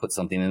value and put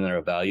something in there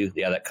of value.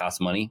 Yeah, that costs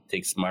money,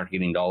 takes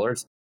marketing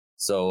dollars.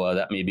 So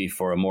that may be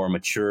for a more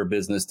mature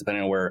business,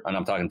 depending on where, and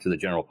I'm talking to the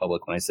general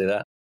public when I say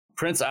that.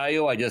 Prince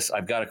Ayo,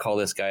 I've got to call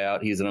this guy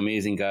out. He's an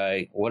amazing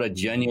guy. What a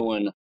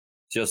genuine,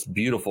 just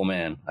beautiful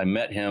man. I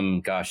met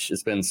him, gosh,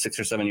 it's been 6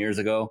 or 7 years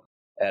ago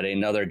at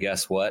another,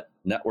 guess what,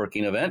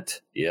 networking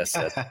event. Yes,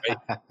 that's right.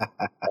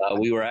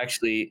 We were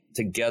actually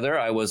together.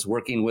 I was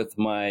working with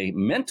my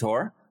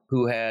mentor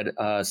who had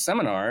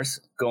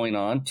seminars going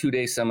on,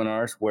 2-day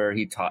seminars where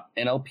he taught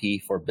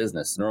NLP for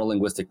business,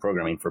 neuro-linguistic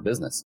programming for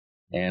business.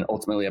 And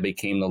ultimately, I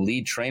became the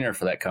lead trainer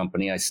for that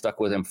company. I stuck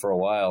with him for a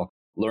while,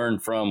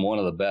 learned from one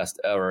of the best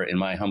ever, in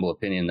my humble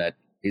opinion, that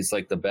he's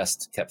like the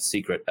best kept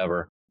secret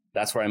ever.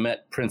 That's where I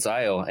met Prince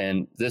Ayo.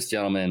 And this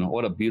gentleman,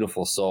 what a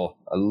beautiful soul.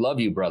 I love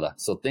you, brother.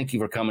 So thank you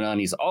for coming on.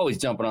 He's always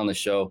jumping on the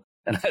show.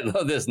 And I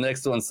love this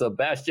next one,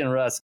 Sebastian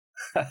Russ.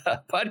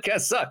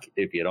 Podcasts suck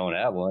if you don't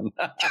have one.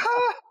 Oh,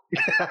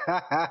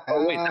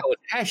 wait, that was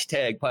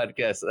hashtag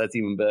podcast. That's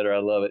even better. I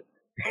love it.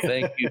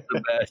 Thank you,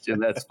 Sebastian.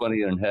 That's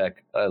funnier than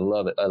heck. I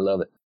love it. I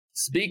love it.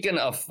 Speaking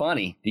of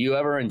funny, do you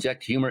ever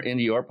inject humor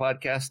into your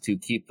podcast to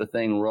keep the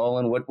thing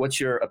rolling? What's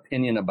your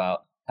opinion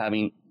about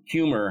having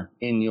humor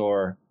in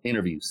your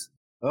interviews?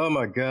 Oh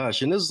my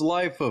gosh. In this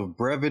life of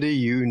brevity,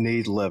 you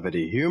need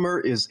levity. Humor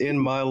is in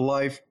my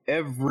life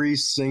every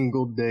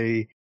single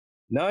day.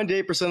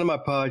 98% of my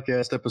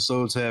podcast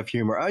episodes have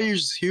humor. I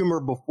use humor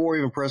before I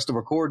even press the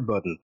record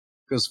button.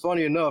 Because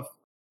funny enough,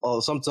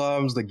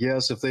 sometimes the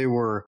guests, if they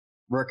were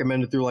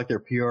recommended through like their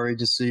PR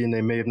agency and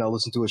they may have not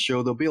listened to a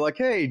show, they'll be like,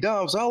 hey,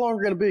 Dom, so how long are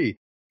we going to be?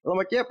 And I'm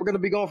like, yep, we're going to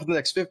be going for the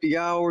next 50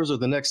 hours or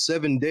the next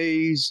 7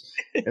 days.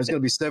 It's going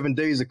to be 7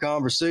 days of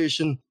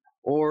conversation.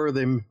 Or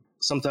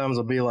sometimes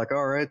I'll be like,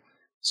 all right,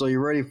 so you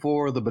ready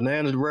for the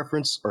banana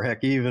reference? Or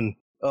heck, even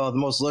the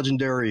most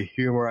legendary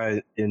humor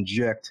I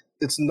inject.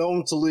 It's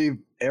known to leave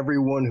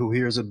everyone who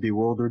hears it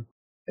bewildered.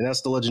 And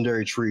that's the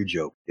legendary tree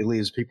joke. It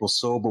leaves people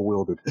so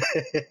bewildered.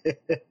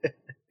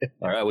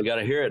 All right, we got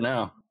to hear it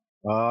now.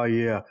 Oh,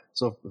 yeah.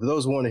 So for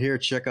those who want to hear,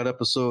 check out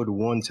episode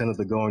 110 of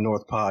the Going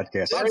North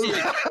podcast.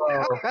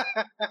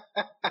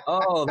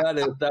 Oh,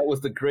 that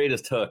was the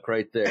greatest hook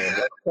right there.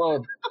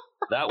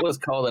 That was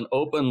called an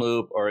open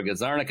loop or a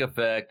Gazarnik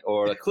effect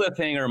or a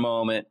cliffhanger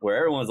moment where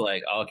everyone's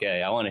like,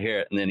 okay, I want to hear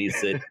it. And then he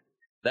said,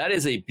 that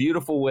is a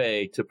beautiful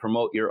way to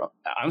promote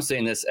I'm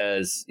saying this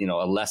as, a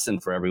lesson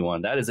for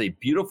everyone. That is a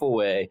beautiful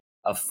way,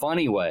 a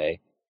funny way,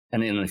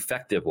 and an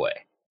effective way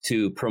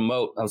to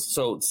promote.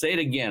 So say it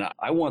again.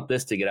 I want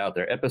this to get out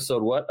there.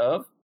 Episode what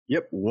of?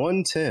 Yep,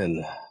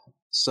 110.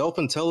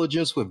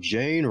 Self-Intelligence with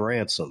Jane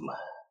Ransom.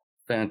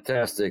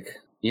 Fantastic.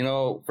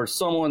 For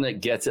someone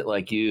that gets it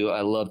like you,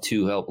 I love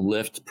to help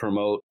lift,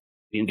 promote,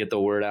 and get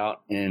the word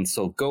out. And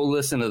so go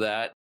listen to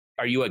that.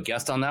 Are you a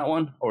guest on that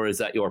one, or is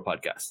that your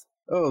podcast?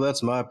 Oh,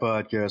 that's my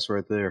podcast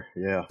right there.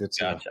 Yeah.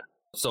 Gotcha.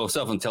 So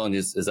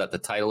Self-Intelligence, is that the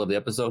title of the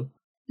episode?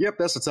 Yep,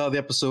 that's the title of the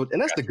episode.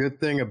 And that's the good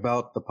thing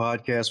about the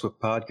podcast with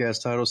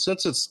podcast titles.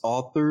 Since it's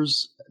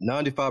authors,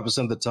 95%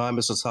 of the time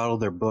it's the title of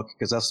their book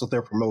because that's what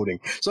they're promoting.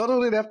 So I don't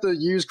even have to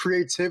use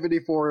creativity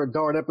for a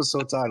darn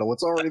episode title.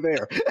 It's already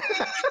there.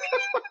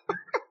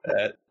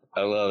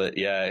 I love it.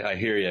 Yeah, I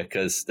hear you,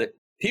 because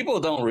people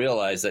don't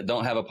realize that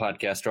don't have a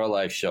podcast or a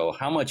live show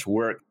how much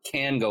work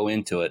can go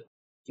into it.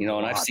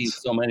 And I've seen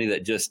so many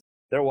that just,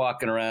 they're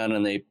walking around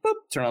and they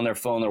turn on their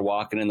phone. They're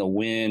walking in the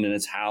wind and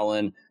it's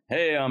howling.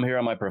 Hey, I'm here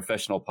on my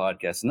professional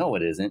podcast. No,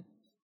 it isn't.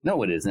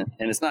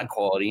 And it's not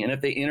quality. And if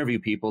they interview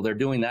people, they're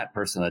doing that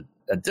person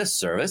a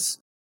disservice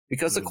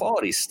because the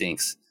quality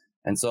stinks.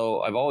 And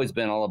so I've always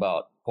been all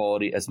about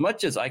quality. As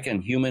much as I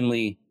can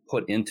humanly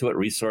put into it,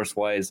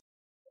 resource-wise,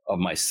 of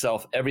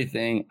myself,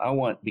 everything I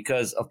want,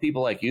 because of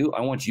people like you,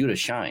 I want you to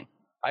shine.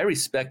 I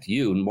respect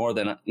you more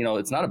than,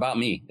 it's not about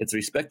me. It's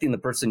respecting the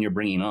person you're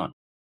bringing on.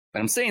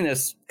 And I'm saying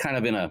this kind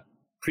of in a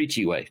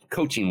preachy way,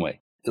 coaching way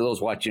to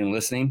those watching and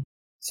listening.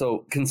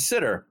 So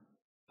consider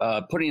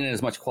putting in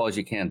as much quality as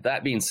you can.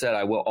 That being said,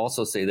 I will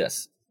also say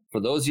this. For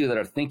those of you that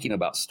are thinking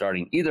about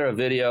starting either a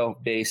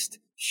video-based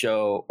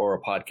show or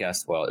a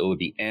podcast, well, it would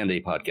be and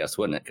a podcast,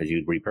 wouldn't it? Because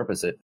you'd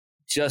repurpose it.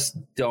 Just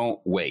don't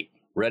wait.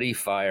 Ready,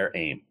 fire,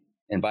 aim.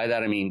 And by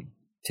that, I mean,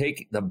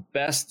 take the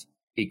best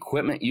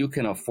equipment you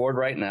can afford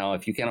right now.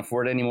 If you can't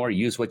afford it anymore,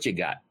 use what you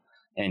got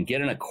and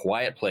get in a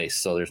quiet place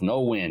so there's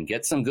no wind.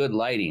 Get some good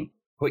lighting.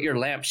 Put your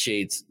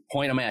lampshades,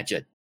 point them at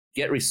you.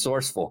 Get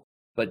resourceful.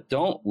 But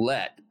don't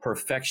let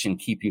perfection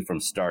keep you from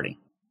starting.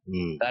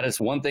 That is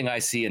one thing I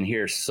see and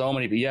hear so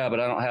many people. Yeah, but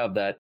I don't have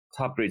that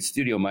top grade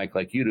studio mic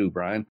like you do,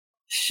 Brian.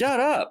 Shut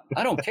up.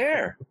 I don't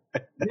care.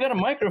 You got a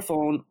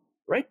microphone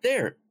right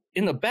there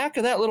in the back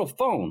of that little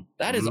phone.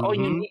 That is all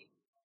you need.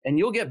 And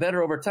you'll get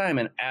better over time.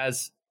 And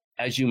as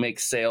you make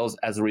sales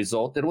as a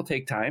result, it will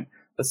take time,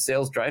 but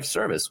sales drive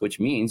service, which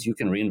means you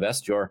can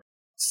reinvest your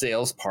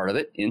sales part of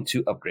it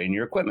into upgrading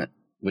your equipment,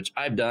 which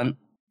I've done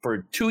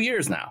for 2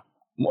 years now,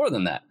 more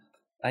than that.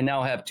 I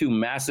now have 2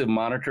 massive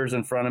monitors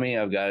in front of me.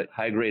 I've got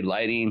high-grade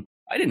lighting.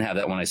 I didn't have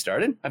that when I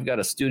started. I've got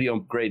a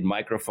studio-grade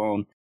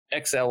microphone,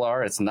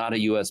 XLR. It's not a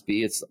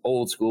USB. It's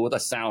old school with a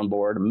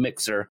soundboard, a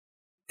mixer,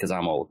 because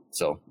I'm old.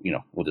 So,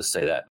 we'll just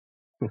say that.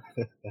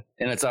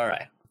 And it's all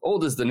right.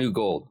 Old is the new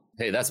gold.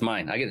 Hey, that's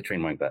mine. I get to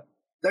train like that.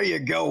 There you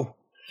go.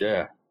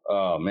 Yeah.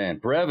 Oh, man.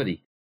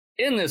 Brevity.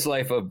 In this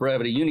life of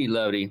brevity, you need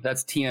levity.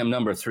 That's TM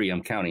number 3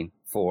 I'm counting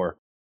for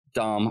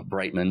Dom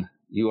Brightmon.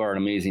 You are an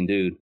amazing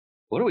dude.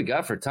 What do we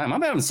got for time?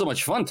 I'm having so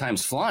much fun.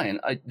 Time's flying.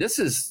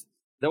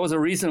 There was a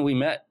reason we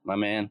met, my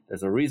man.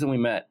 There's a reason we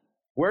met.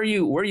 Where are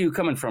you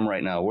coming from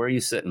right now? Where are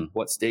you sitting?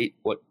 What state?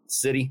 What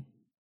city?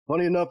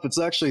 Funny enough, it's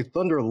actually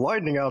thunder and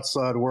lightning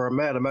outside where I'm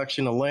at. I'm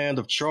actually in a land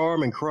of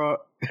charm and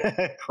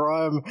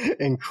crime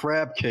and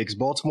crab cakes,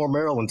 Baltimore,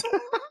 Maryland.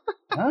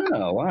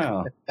 Oh,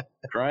 wow.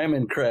 Crime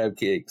and crab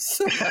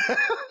cakes.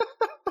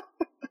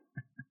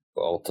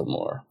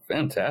 Baltimore.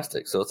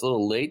 Fantastic. So it's a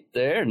little late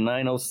there,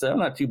 9:07,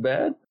 not too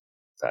bad.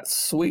 That's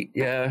sweet.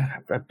 Yeah,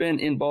 I've been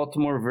in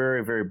Baltimore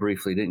very, very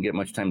briefly. Didn't get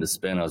much time to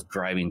spend. I was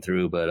driving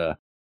through, but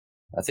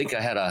I think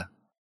I had a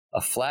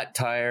flat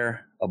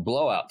tire, a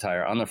blowout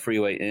tire on the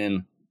freeway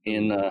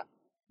in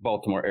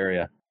Baltimore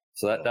area.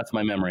 So that's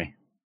my memory.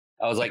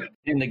 I was like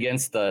in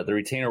against the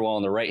retainer wall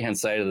on the right-hand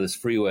side of this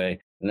freeway,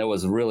 and there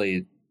was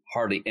really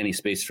hardly any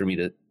space for me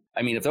to.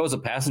 I mean, if there was a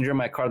passenger in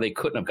my car, they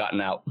couldn't have gotten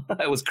out.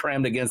 I was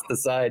crammed against the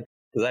side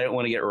because I didn't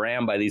want to get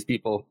rammed by these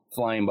people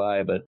flying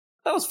by, but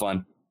that was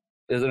fun.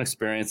 It was an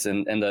experience,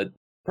 and the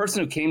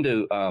person who came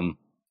to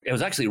it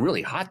was actually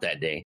really hot that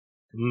day,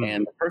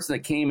 and the person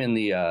that came in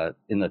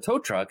the tow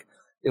truck,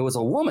 it was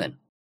a woman,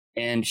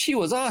 and she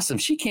was awesome.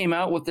 She came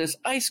out with this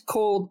ice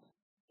cold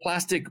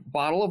plastic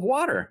bottle of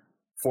water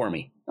for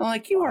me. I'm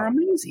like, you are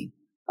amazing.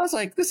 I was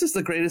like, this is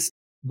the greatest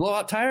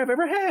blowout tire I've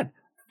ever had.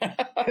 I'm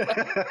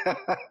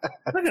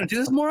gonna do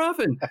this more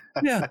often.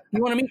 Yeah, you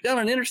want to meet down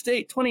on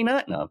Interstate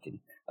 29? No, I'm kidding.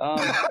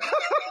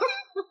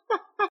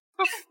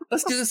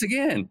 Let's do this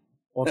again.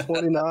 Well,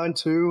 29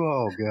 too?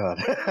 Oh, God.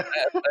 I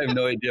have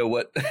no idea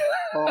what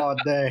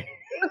dang.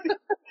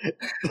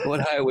 what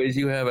highways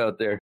you have out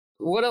there.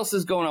 What else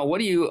is going on? What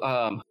do you,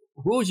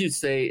 who would you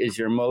say is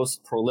your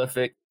most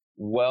prolific,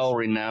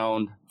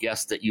 well-renowned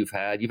guest that you've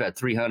had? You've had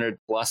 300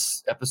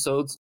 plus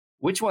episodes.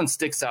 Which one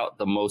sticks out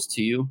the most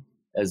to you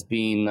as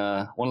being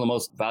one of the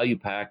most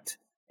value-packed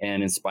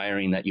and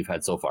inspiring that you've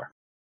had so far?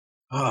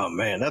 Oh,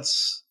 man,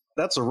 that's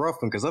a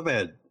rough one because I've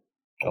had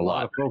a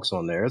lot of folks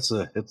on there. It's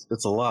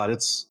a lot.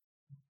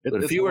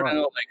 But if you were to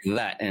know like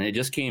that, and it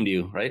just came to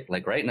you, right?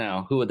 Like right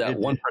now, who would that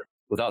one person,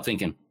 without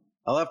thinking?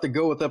 I'll have to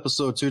go with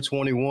episode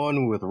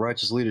 221 with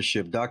Righteous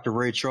Leadership, Dr.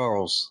 Ray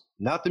Charles.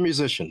 Not the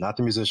musician.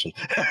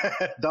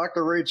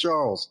 Dr. Ray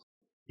Charles.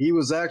 He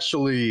was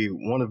actually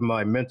one of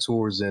my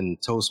mentors in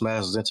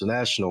Toastmasters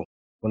International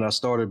when I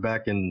started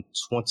back in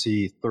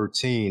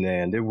 2013.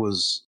 And it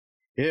was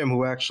him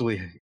who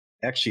actually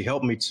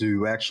helped me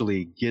to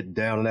actually get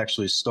down and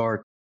actually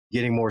start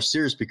getting more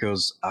serious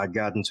because I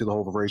got into the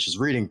whole voracious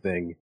reading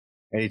thing.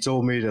 And he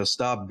told me to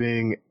stop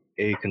being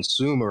a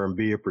consumer and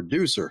be a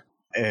producer.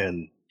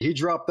 And he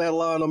dropped that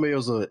line on me.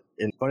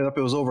 And funny enough,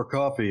 it was over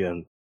coffee.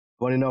 And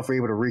funny enough, we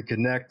were able to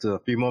reconnect a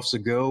few months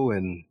ago.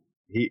 And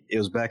it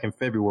was back in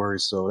February.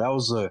 So that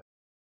was a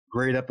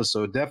great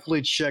episode.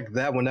 Definitely check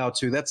that one out,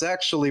 too. That's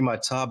actually my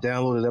top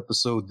downloaded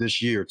episode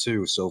this year,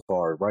 too, so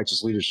far,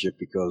 Righteous Leadership,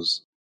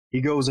 because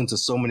he goes into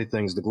so many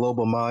things. The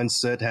global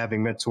mindset,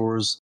 having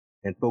mentors,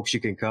 and folks you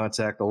can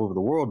contact all over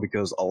the world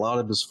because a lot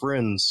of his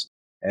friends,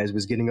 as he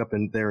was getting up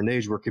in their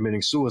age, were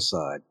committing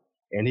suicide.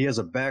 And he has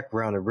a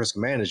background in risk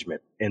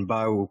management and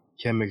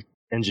biochemical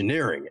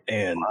engineering.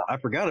 And I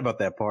forgot about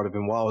that part of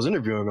him while I was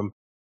interviewing him.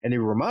 And he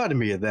reminded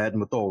me of that.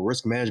 And with the whole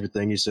risk management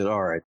thing, he said,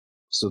 all right,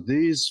 so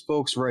these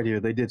folks right here,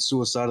 they did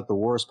suicide at the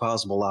worst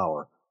possible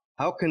hour.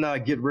 How can I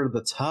get rid of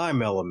the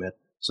time element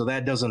so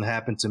that doesn't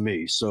happen to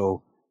me?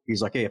 So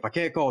he's like, hey, if I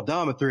can't call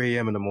Dom at 3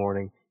 a.m. in the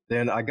morning,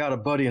 then I got a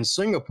buddy in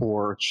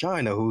Singapore,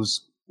 China,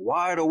 who's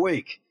wide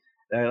awake.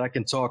 that I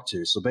can talk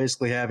to. So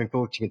basically having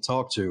folks you can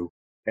talk to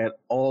at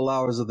all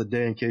hours of the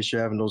day in case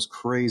you're having those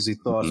crazy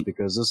thoughts,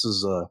 because this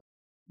is a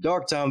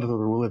dark time that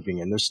we're living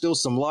in. There's still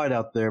some light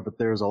out there, but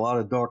there's a lot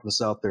of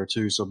darkness out there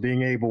too. So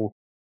being able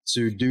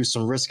to do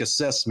some risk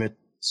assessment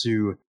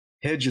to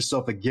hedge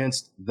yourself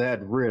against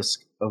that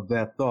risk of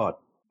that thought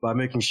by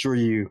making sure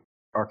you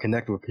are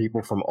connected with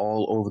people from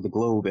all over the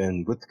globe.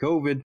 And with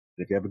COVID,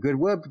 if you have a good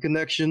web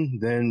connection,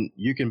 then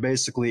you can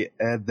basically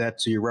add that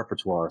to your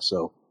repertoire.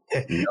 So,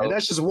 and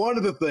that's just one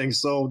of the things.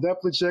 So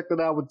definitely check that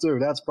out too.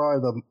 That's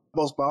probably the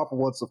most powerful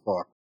one so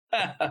far.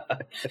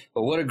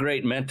 Well, what a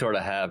great mentor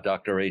to have,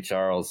 Dr. Ray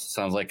Charles.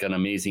 Sounds like an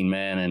amazing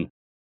man. And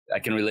I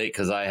can relate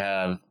because I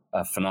have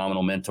a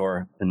phenomenal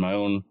mentor in my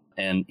own.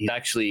 And he's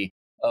actually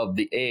of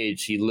the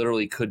age, he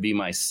literally could be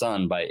my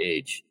son by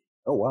age.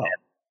 Oh, wow. And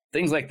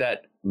things like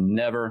that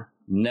never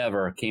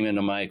came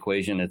into my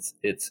equation.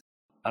 It's,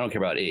 I don't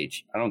care about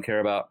age. I don't care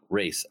about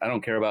race. I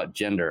don't care about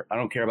gender. I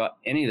don't care about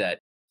any of that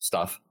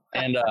stuff.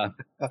 And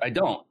I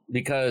don't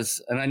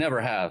and I never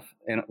have.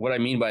 And what I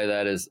mean by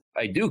that is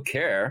I do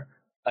care.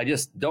 I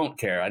just don't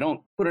care. I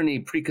don't put any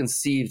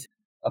preconceived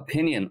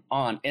opinion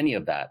on any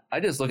of that. I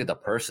just look at the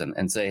person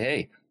and say,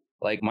 hey,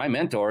 like my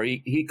mentor,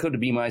 he could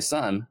be my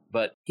son,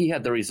 but he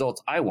had the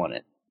results I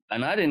wanted.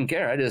 And I didn't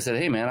care. I just said,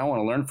 hey, man, I want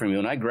to learn from you.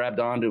 And I grabbed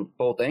onto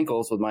both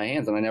ankles with my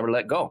hands and I never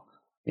let go.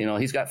 You know,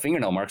 he's got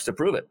fingernail marks to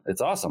prove it.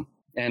 It's awesome.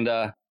 And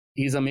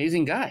he's an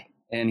amazing guy.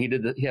 And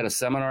he had a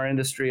seminar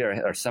industry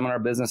or seminar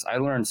business. I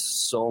learned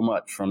so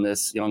much from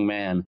this young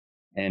man.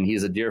 And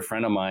he's a dear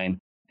friend of mine.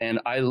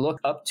 And I look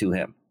up to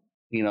him.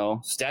 You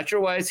know,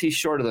 stature-wise, he's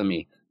shorter than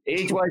me.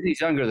 Age-wise,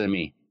 he's younger than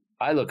me.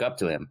 I look up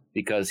to him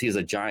because he's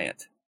a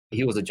giant.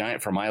 He was a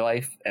giant for my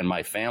life and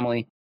my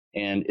family.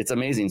 And it's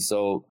amazing.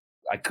 So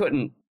I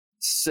couldn't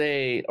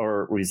say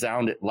or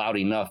resound it loud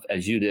enough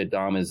as you did,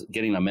 Dom, is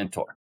getting a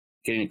mentor,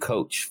 getting a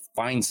coach,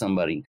 find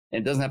somebody.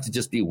 And it doesn't have to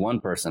just be one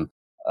person.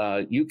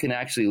 You can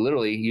actually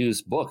literally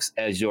use books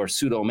as your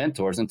pseudo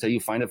mentors until you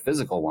find a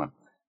physical one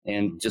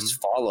and just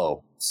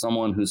follow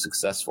someone who's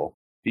successful.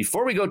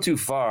 Before we go too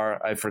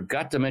far, I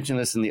forgot to mention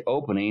this in the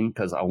opening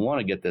because I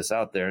want to get this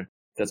out there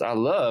because I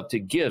love to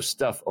give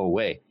stuff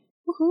away.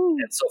 Woohoo.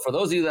 And so for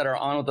those of you that are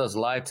on with us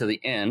live to the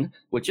end,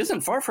 which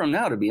isn't far from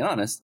now, to be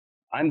honest,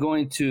 I'm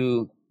going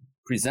to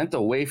present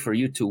a way for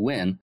you to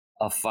win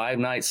a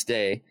 5-night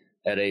stay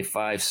at a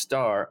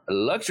 5-star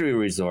luxury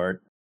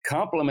resort.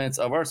 Compliments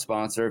of our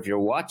sponsor. If you're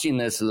watching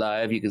this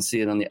live, you can see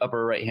it on the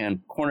upper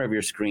right-hand corner of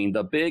your screen.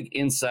 The Big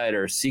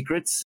Insider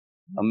Secrets.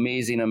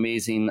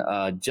 Amazing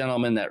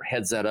gentleman that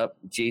heads that up,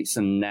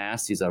 Jason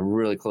Nast. He's a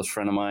really close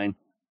friend of mine.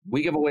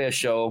 We give away a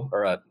show,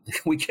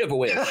 we give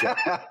away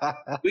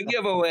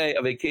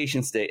a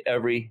vacation stay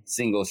every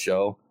single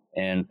show.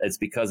 And it's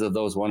because of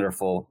those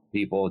wonderful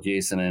people,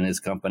 Jason and his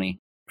company.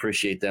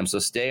 Appreciate them. So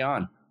stay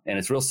on. And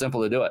it's real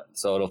simple to do it.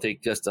 So it'll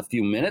take just a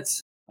few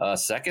minutes,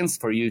 seconds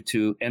for you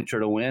to enter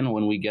to win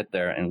when we get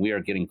there. And we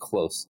are getting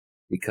close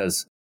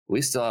because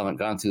we still haven't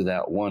gone through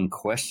that one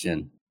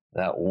question,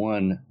 that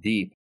one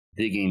deep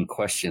digging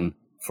question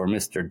for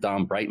Mr.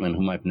 Dom Brightmon,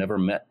 whom I've never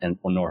met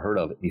nor heard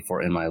of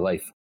before in my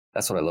life.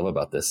 That's what I love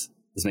about this.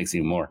 This makes it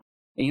even more.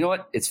 And you know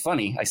what? It's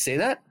funny. I say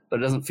that, but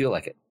it doesn't feel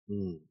like it.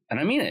 And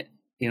I mean it.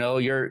 You know,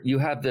 you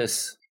have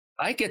this,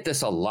 I get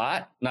this a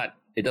lot.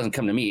 It doesn't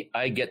come to me.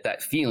 I get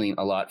that feeling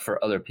a lot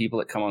for other people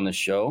that come on the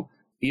show,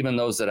 even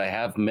those that I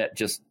have met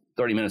just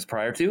 30 minutes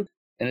prior to.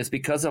 And it's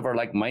because of our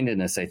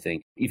like-mindedness, I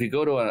think. If you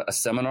go to a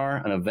seminar,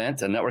 an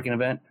event, a networking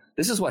event,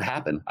 this is what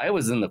happened. I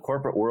was in the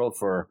corporate world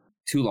for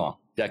too long,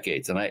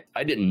 decades, and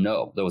I didn't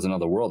know there was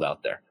another world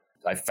out there.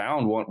 I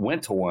found one,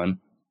 went to one,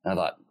 and I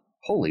thought,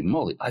 holy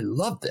moly, I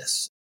love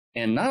this.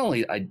 And not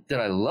only did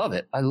I love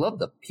it, I love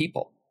the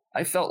people.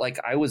 I felt like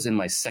I was in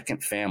my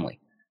second family.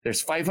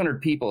 There's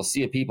 500 people, a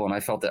sea of people, and I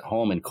felt at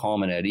home and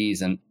calm and at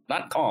ease. And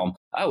not calm,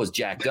 I was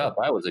jacked up.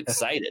 I was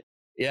excited.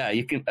 Yeah,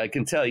 I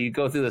can tell you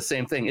go through the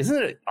same thing.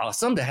 Isn't it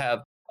awesome to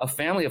have a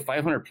family of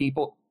 500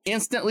 people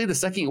instantly the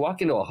second you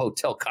walk into a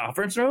hotel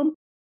conference room?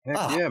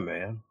 Heck yeah,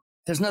 man.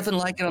 There's nothing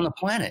like it on the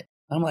planet.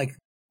 I'm like,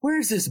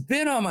 where's this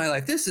been all my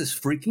life? This is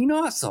freaking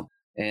awesome.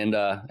 And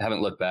I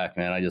haven't looked back,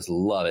 man. I just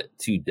love it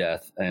to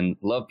death and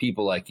love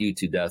people like you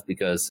to death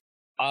because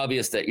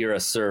obvious that you're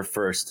a serve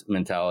first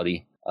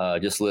mentality.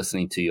 Just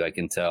listening to you, I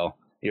can tell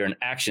you're an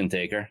action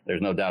taker.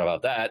 There's no doubt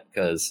about that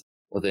because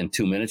within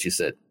 2 minutes you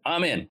said,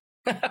 I'm in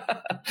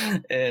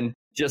and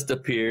just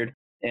appeared.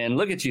 And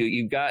look at you.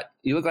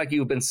 You look like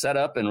you've been set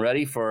up and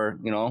ready for,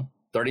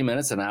 30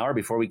 minutes, an hour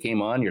before we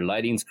came on. Your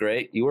lighting's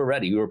great. You were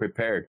ready. You were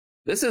prepared.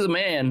 This is a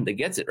man that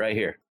gets it right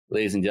here,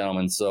 ladies and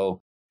gentlemen. So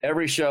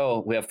every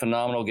show we have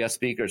phenomenal guest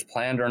speakers,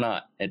 planned or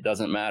not. It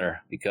doesn't matter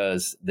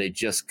because they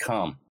just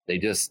come. They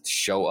just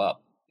show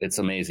up. It's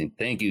amazing.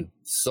 Thank you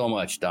so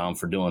much, Dom,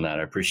 for doing that.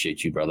 I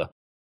appreciate you, brother.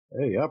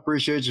 Hey, I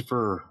appreciate you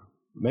for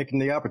making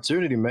the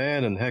opportunity,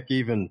 man. And heck,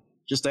 even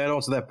just to add on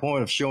to that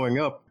point of showing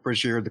up. Pretty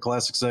sure you heard the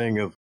classic saying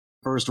of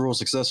first rule of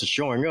success is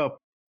showing up.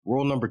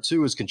 Rule number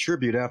 2 is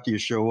contribute after you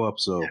show up.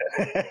 So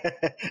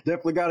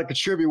definitely got to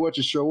contribute what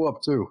you show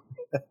up to.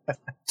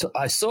 So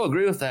I so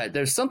agree with that.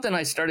 There's something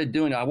I started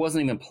doing. I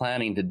wasn't even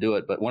planning to do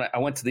it, but when I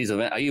went to these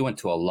events, I went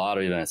to a lot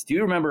of events. Do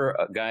you remember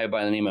a guy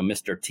by the name of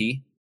Mr.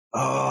 T?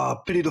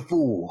 Pity the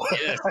fool.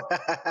 Yes.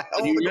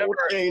 All the gold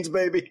chains,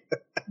 baby.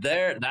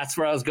 That's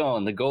where I was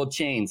going, the gold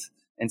chains.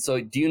 And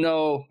so do you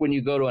know when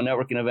you go to a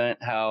networking event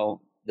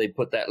how they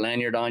put that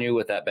lanyard on you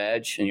with that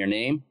badge and your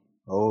name?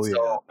 Oh, yeah.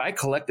 So I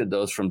collected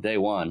those from day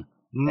one.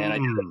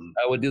 And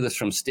I would do this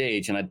from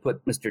stage, and I'd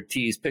put Mr.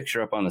 T's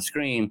picture up on the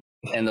screen.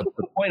 And the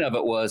point of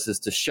it is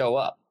to show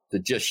up, to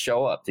just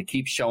show up, to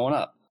keep showing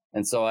up.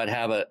 And so I'd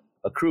have a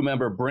crew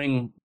member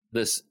bring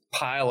this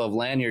pile of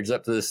lanyards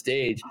up to the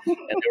stage, and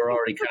they were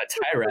already kind of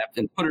tie wrapped,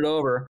 and put it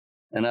over.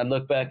 And I'd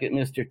look back at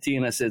Mr. T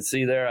and I said,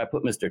 see there, I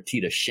put Mr. T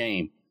to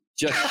shame.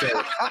 Just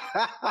show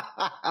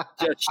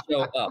just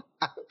show up.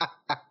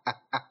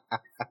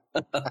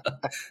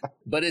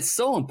 But it's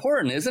so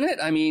important, isn't it?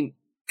 I mean,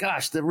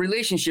 gosh, the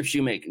relationships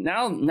you make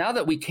now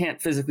that we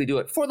can't physically do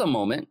it for the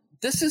moment,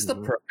 this is the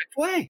perfect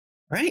way,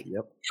 right?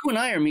 Yep. You and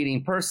I are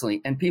meeting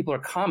personally, and people are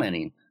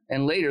commenting,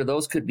 and later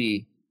those could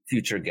be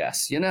future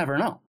guests. You never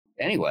know.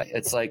 Anyway,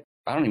 it's like,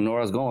 I don't even know where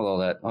I was going with all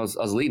that. I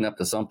was leading up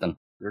to something.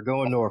 You're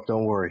going north.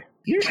 Don't worry.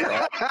 You're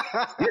off.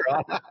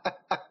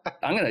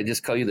 I'm going to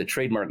just call you the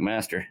trademark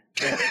master.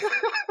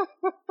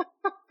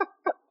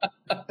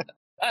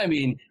 I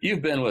mean,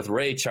 you've been with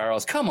Ray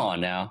Charles. Come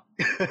on now.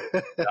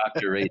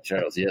 Dr. Ray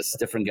Charles. Yes,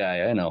 different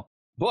guy. I know.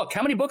 Book.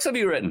 How many books have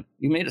you written?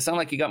 You made it sound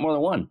like you got more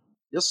than one.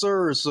 Yes,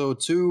 sir. So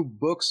 2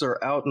 books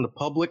are out in the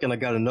public, and I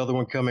got another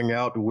one coming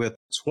out with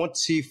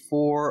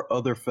 24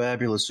 other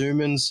fabulous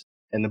humans.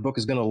 And the book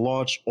is going to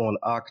launch on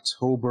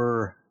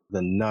October the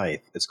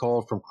 9th. It's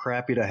called From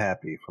Crappy to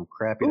Happy. From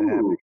Crappy to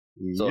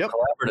Happy. So a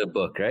collaborative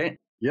book, right?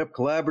 Yep,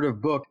 collaborative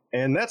book.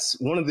 And that's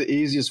one of the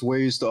easiest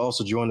ways to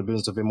also join the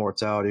business of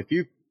immortality. If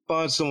you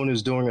find someone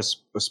who's doing a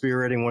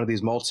spearheading one of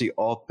these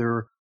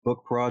multi-author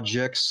book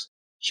projects,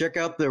 check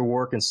out their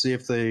work and see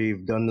if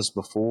they've done this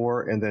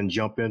before, and then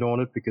jump in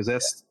on it, because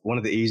that's one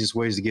of the easiest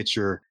ways to get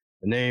your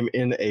name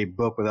in a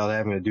book without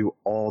having to do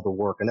all the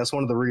work. And that's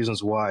one of the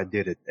reasons why I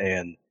did it.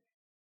 And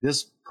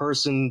this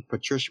person,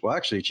 Patricia, well,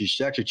 actually,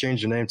 she actually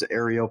changed her name to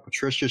Ariel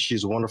Patricia.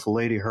 She's a wonderful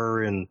lady.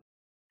 Her and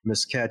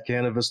Miss Kat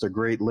Canavas, they're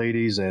great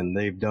ladies, and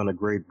they've done a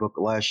great book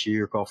last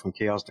year called From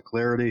Chaos to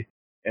Clarity.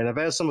 And I've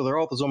had some of their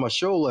authors on my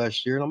show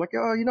last year, and I'm like,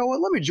 oh, you know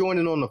what? Let me join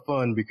in on the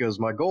fun, because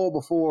my goal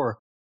before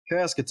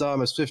Casket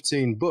Time is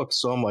 15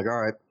 books. So I'm like,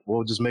 all right,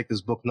 we'll just make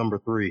this book number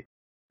 3,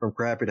 From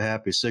Crappy to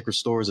Happy, Sacred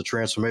Stories of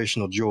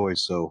Transformational Joy.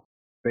 So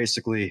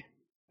basically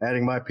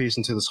adding my piece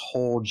into this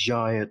whole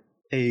giant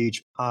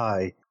page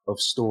pie of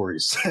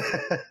stories.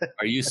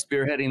 Are you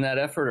spearheading that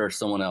effort or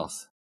someone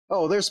else?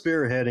 Oh, they're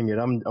spearheading it.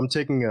 I'm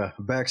taking a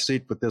back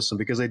seat with this one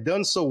because they've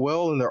done so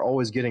well, and they're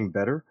always getting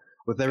better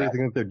with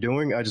everything that they're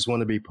doing. I just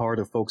want to be part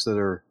of folks that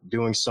are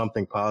doing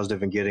something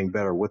positive and getting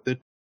better with it,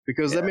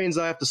 because that means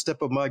I have to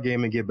step up my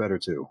game and get better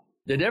too.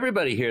 Did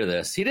everybody hear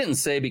this? He didn't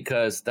say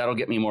because that'll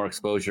get me more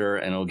exposure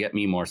and it'll get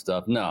me more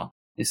stuff. No,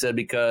 he said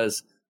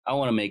because I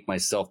want to make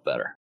myself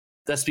better.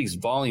 That speaks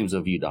volumes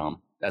of you,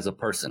 Dom, as a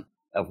person,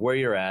 of where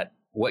you're at,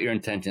 what your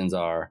intentions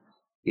are.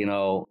 You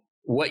know,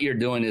 what you're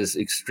doing is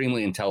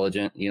extremely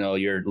intelligent. You know,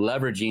 you're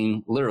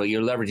leveraging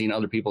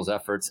other people's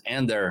efforts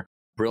and their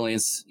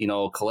brilliance, you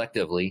know,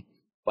 collectively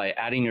by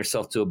adding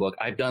yourself to a book.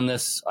 I've done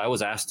this. I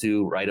was asked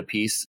to write a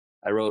piece.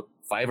 I wrote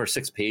 5 or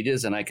 6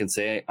 pages, and I can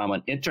say I'm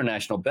an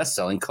international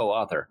best-selling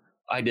co-author.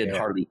 I did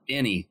hardly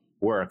any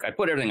work. I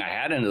put everything I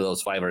had into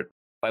those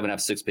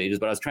 5.5, 6 pages,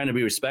 but I was trying to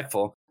be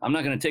respectful. I'm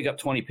not going to take up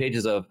 20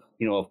 pages of,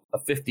 you know, a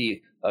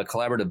 50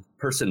 collaborative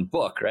person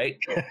book, right?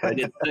 I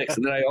did 6,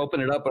 and then I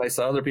opened it up and I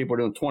saw other people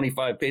doing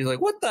 25 pages.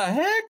 Like, what the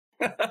heck?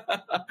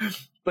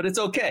 But it's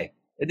okay.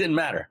 It didn't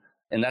matter.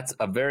 And that's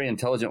a very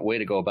intelligent way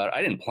to go about it.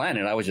 I didn't plan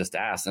it. I was just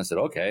asked, and I said,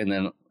 okay. And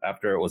then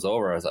after it was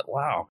over, I was like,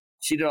 wow,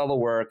 she did all the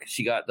work.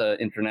 She got the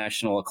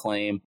international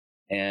acclaim.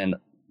 And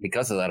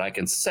because of that, I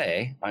can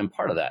say I'm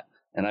part of that.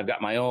 And I've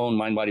got my own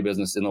mind body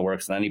business in the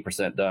works,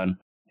 90% done,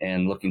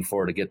 and looking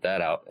forward to get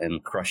that out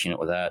and crushing it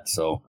with that.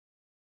 So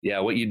yeah,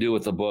 what you do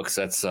with the books,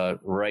 that's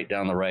right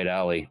down the right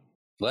alley.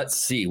 Let's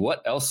see.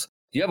 What else?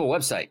 Do you have a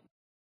website?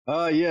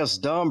 Yes,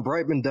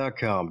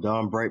 dombrightmon.com,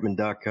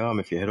 dombrightmon.com.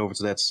 If you head over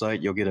to that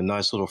site, you'll get a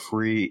nice little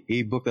free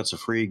ebook. That's a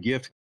free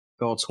gift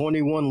called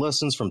 21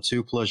 Lessons from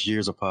 2+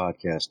 Years of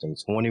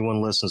Podcasting. 21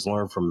 Lessons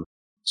Learned from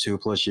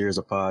 2+ Years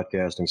of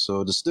Podcasting.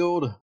 So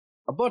distilled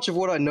a bunch of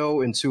what I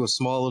know into a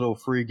small little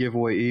free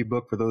giveaway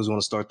ebook for those who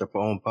want to start their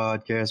own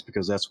podcast,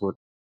 because that's what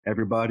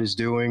everybody's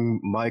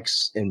doing.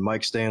 Mics and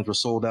mic stands were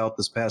sold out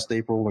this past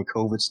April when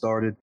COVID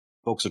started.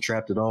 Folks are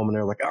trapped at home and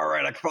they're like, all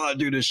right, I can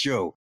probably do this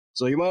show.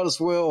 So you might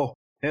as well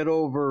head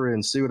over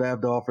and see what I have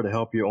to offer to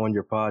help you on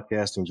your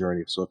podcasting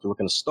journey. So if you're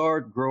looking to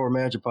start, grow, or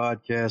manage a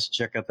podcast,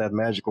 check out that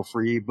magical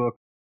free ebook.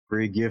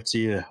 Free gift to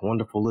you,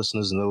 wonderful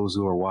listeners and those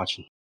who are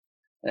watching.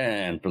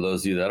 And for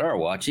those of you that are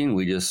watching,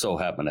 we just so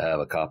happen to have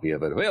a copy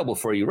of it available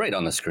for you right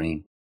on the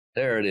screen.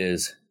 There it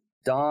is,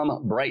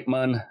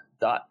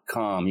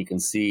 dombrightmon.com. You can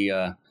see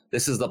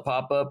this is the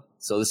pop-up.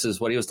 So this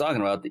is what he was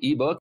talking about, the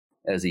ebook.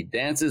 as he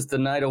dances the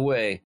night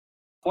away.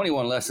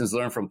 21 lessons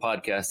learned from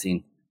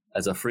podcasting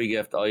as a free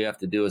gift. All you have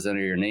to do is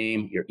enter your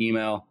name, your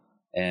email,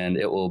 and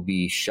it will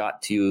be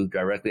shot to you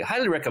directly. I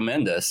highly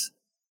recommend this.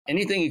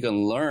 Anything you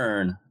can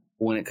learn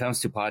when it comes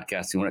to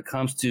podcasting, when it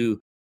comes to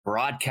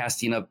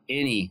broadcasting of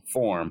any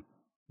form,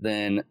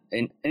 then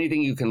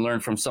anything you can learn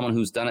from someone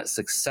who's done it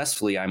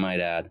successfully, I might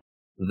add,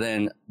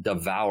 then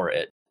devour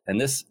it. And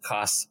this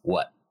costs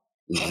what?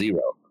 $0.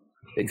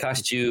 It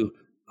costs you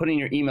putting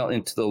your email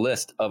into the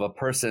list of a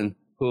person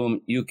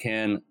whom you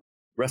can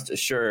rest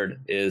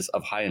assured is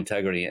of high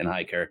integrity and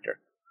high character.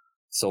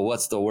 So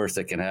what's the worst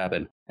that can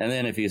happen? And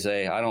then if you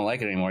say, I don't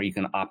like it anymore, you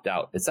can opt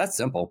out. It's that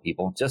simple,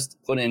 people. Just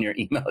put in your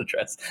email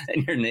address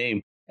and your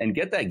name and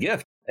get that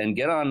gift and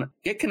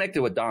get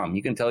connected with Dom.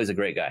 You can tell he's a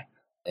great guy.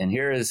 And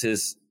here is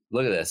his,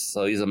 look at this.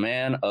 So he's a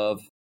man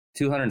of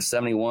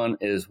 271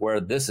 is where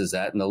this is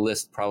at. And the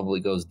list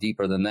probably goes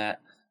deeper than that,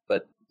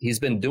 but he's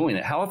been doing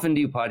it. How often do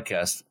you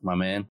podcast, my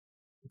man?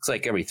 Looks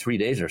like every 3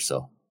 days or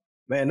so.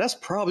 Man, that's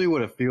probably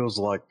what it feels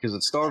like, because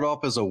it started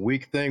off as a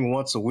week thing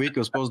once a week. It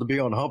was supposed to be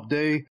on hump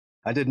day.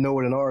 I didn't know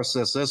what an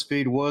RSS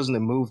feed was, and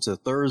it moved to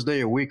Thursday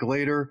a week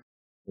later.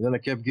 And then I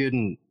kept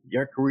getting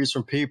inquiries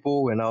from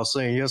people, and I was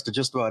saying yes to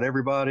just about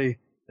everybody.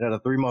 I had a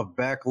 3-month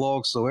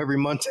backlog, so every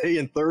Monday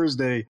and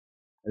Thursday,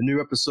 a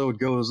new episode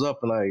goes up,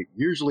 and I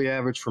usually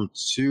average from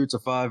 2 to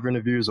 5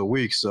 interviews a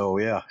week. So,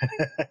 yeah.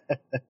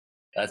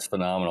 That's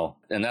phenomenal.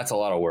 And that's a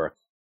lot of work.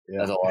 Yeah.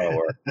 That's a lot of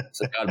work.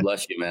 So God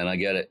bless you, man. I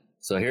get it.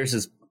 So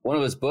here's one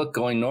of his book,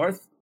 Going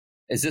North.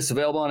 Is this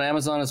available on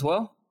Amazon as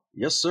well?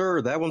 Yes,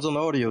 sir. That one's on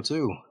audio,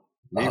 too.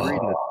 Reading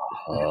it.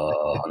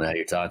 Now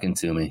you're talking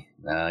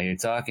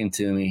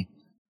to me.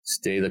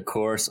 Stay the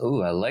course.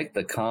 Oh, I like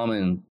the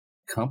common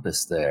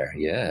compass there.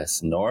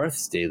 Yes. North,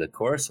 stay the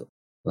course.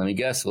 Let me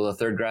guess. Will the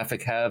third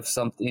graphic have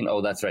something?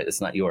 Oh, that's right.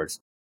 It's not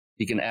yours.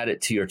 You can add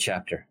it to your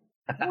chapter.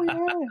 Oh,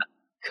 yeah.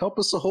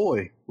 Compass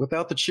ahoy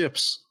without the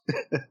chips.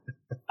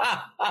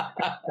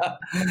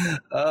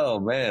 Oh,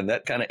 man.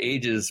 That kind of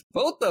ages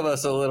both of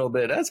us a little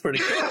bit. That's pretty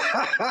cool.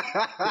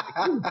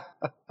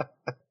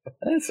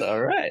 That's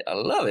all right. I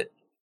love it.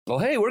 Well,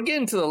 hey, we're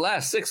getting to the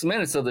last 6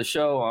 minutes of the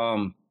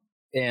show.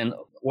 And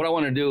what I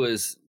want to do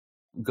is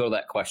go to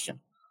that question.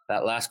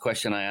 That last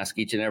question I ask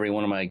each and every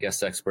one of my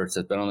guest experts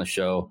that's been on the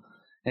show.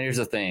 And here's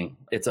the thing.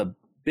 It's a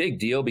big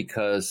deal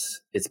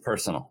because it's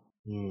personal.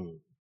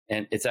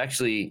 And it's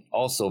actually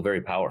also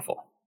very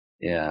powerful.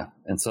 Yeah.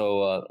 And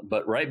so,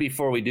 but right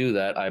before we do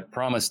that, I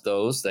promised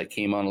those that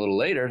came on a little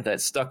later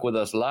that stuck with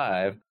us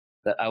live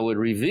that I would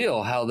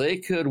reveal how they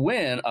could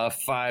win a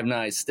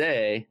 5-night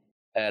stay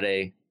at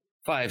a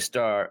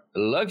 5-star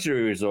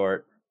luxury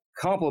resort,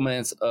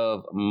 compliments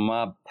of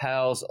my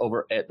pals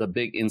over at the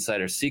Big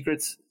Insider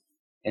Secrets.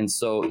 And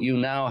so you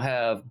now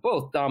have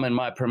both Dom and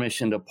my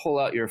permission to pull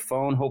out your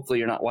phone. Hopefully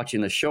you're not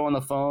watching the show on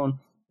the phone.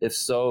 If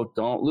so,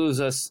 don't lose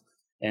us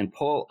and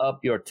pull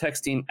up your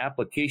texting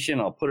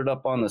application. I'll put it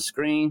up on the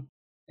screen.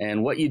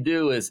 And what you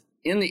do is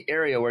in the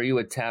area where you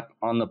would tap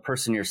on the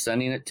person you're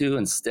sending it to,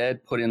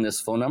 instead put in this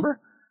phone number,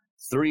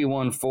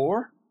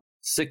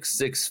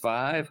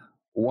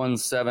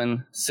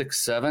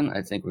 314-665-1767.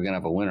 I think we're going to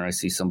have a winner. I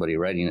see somebody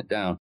writing it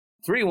down.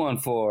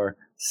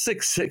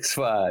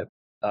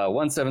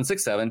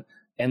 314-665-1767.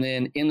 And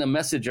then in the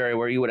message area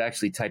where you would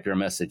actually type your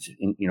message,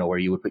 where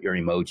you would put your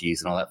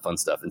emojis and all that fun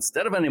stuff,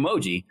 instead of an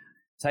emoji,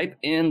 type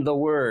in the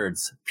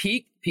words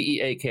peak,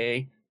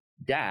 P-E-A-K,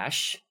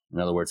 dash, in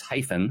other words,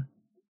 hyphen,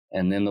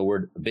 and then the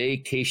word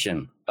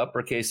vacation.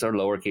 Uppercase or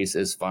lowercase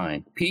is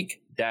fine.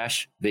 Peak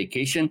dash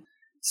vacation.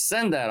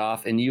 Send that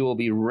off and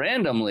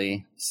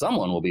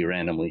someone will be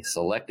randomly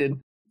selected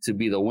to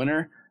be the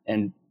winner.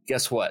 And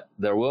guess what?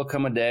 There will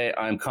come a day,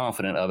 I'm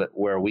confident of it,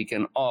 where we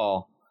can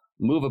all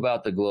move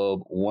about the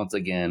globe once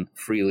again,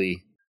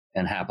 freely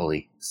and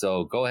happily.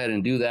 So go ahead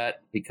and do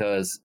that,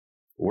 because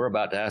we're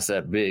about to ask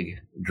that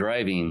big,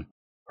 driving,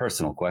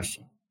 personal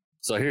question.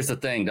 So here's the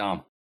thing,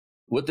 Dom.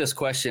 With this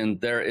question,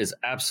 there is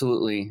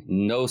absolutely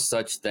no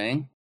such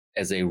thing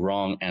as a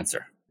wrong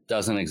answer.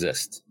 Doesn't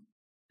exist.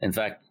 In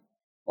fact,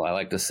 I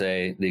like to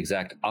say the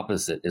exact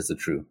opposite is the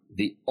truth.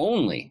 The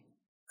only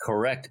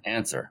correct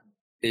answer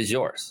is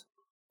yours.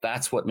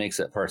 That's what makes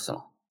it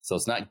personal. So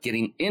it's not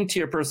getting into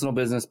your personal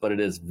business, but it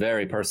is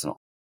very personal.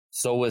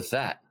 So with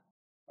that,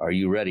 are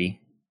you ready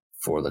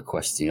for the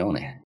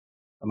questione?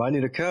 I might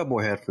need a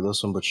cowboy hat for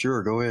this one, but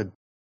sure, go ahead.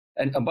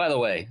 And by the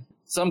way,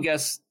 some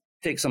guests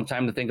take some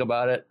time to think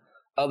about it.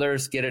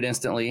 Others get it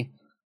instantly.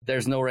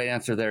 There's no right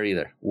answer there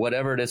either.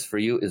 Whatever it is for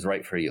you is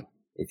right for you.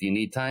 If you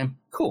need time,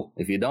 cool.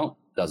 If you don't,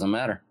 doesn't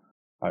matter.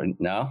 All right,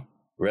 now,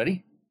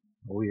 ready?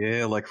 Oh,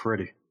 yeah, like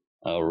Freddie.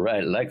 All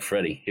right, like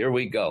Freddie. Here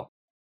we go.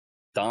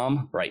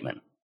 Dom Brightmon,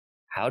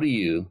 how do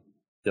you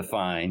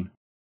define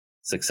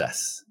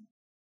success?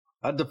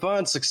 I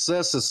define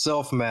success as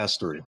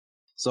self-mastery.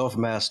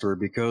 Self-mastery,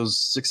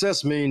 because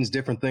success means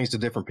different things to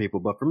different people.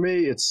 But for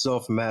me, it's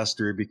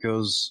self-mastery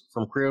because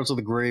from cradle to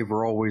the grave,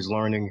 we're always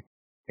learning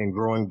and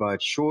growing by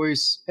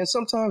choice, and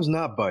sometimes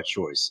not by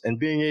choice. And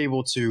being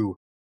able to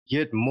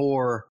get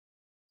more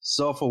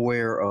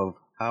self-aware of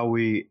how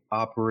we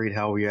operate,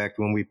 how we act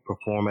when we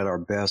perform at our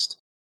best,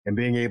 and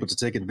being able to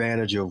take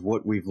advantage of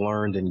what we've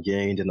learned and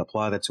gained and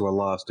apply that to our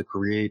lives to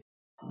create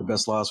the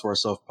best lives for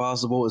ourselves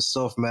possible is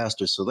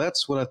self-mastery. So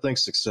that's what I think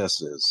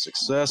success is.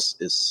 Success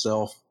is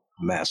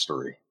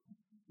self-mastery.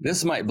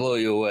 This might blow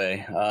you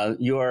away.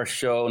 You are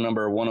show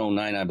number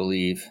 109, I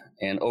believe.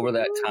 And over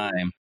that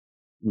time,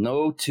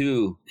 no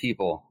two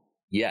people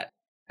yet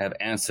have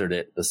answered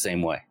it the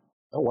same way.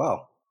 Oh,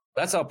 wow.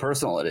 That's how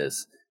personal it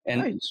is.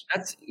 And Nice.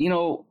 that's,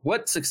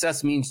 what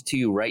success means to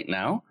you right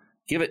now.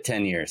 Give it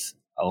 10 years.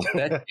 I'll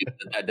bet you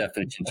that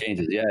definition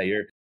changes. Yeah,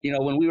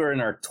 when we were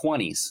in our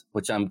 20s,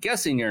 which I'm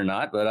guessing you're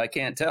not, but I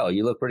can't tell.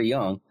 You look pretty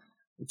young,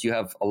 but you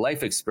have a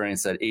life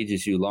experience that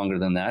ages you longer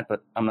than that,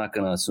 but I'm not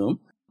going to assume.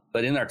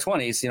 But in our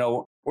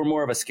 20s, we're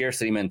more of a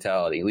scarcity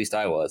mentality. At least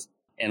I was.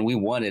 And we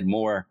wanted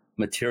more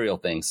material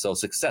things. So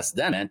success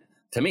then meant,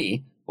 to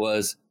me,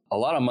 was a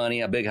lot of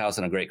money, a big house,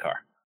 and a great car,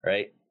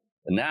 right?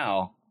 And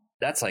now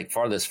that's like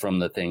farthest from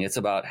the thing. It's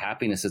about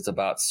happiness. It's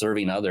about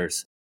serving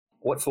others.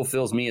 What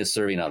fulfills me is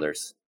serving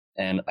others,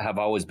 and have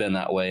always been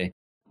that way.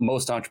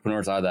 Most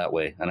entrepreneurs are that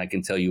way, and I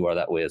can tell you are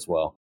that way as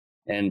well.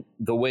 And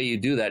the way you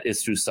do that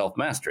is through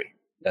self-mastery,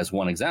 as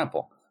one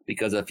example.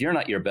 Because if you're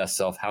not your best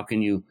self, how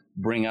can you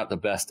bring out the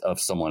best of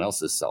someone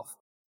else's self?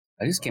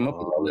 I just came up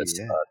with all this,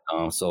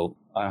 so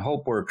I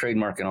hope we're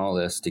trademarking all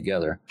this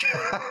together.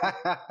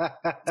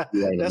 That's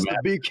the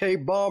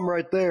BK bomb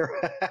right there.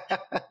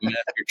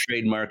 Master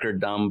trademarker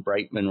Dom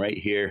Brightmon right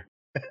here.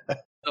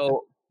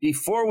 So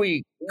before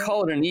we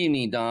call it an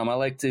evening, Dom, I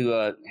like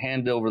to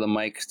hand over the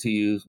mic to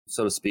you,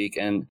 so to speak,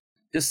 and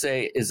just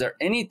say, is there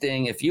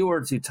anything, if you were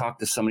to talk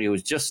to somebody who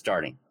was just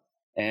starting,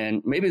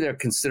 and maybe they're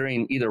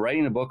considering either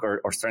writing a book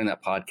or starting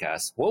that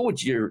podcast, what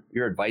would your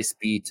advice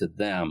be to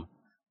them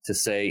to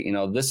say,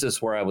 this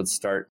is where I would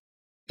start.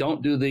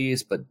 Don't do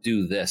these, but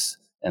do this,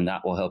 and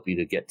that will help you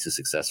to get to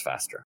success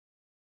faster.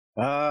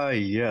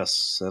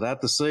 Yes. And I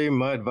have to say,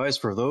 my advice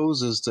for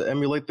those is to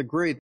emulate the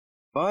great.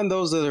 Find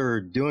those that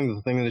are doing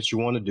the thing that you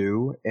want to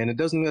do, and it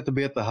doesn't have to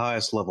be at the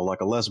highest level,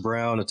 like a Les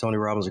Brown, a Tony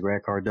Robbins, a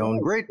Grant Cardone.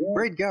 Great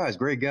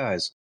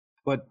guys.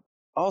 But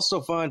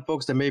also find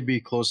folks that may be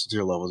closer to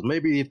your levels.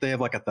 Maybe if they have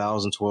like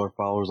 1,000 Twitter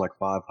followers, like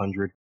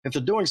 500. If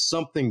they're doing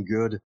something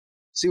good,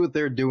 see what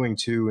they're doing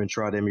too and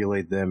try to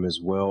emulate them as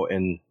well.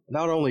 And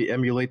not only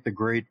emulate the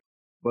great,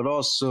 but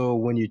also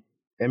when you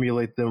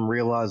emulate them,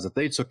 realize that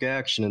they took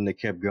action and they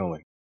kept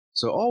going.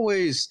 So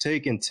always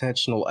take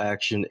intentional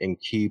action and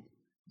keep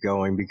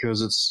going,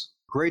 because it's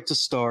great to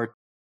start.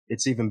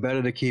 It's even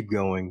better to keep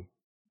going.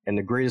 And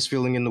the greatest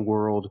feeling in the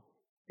world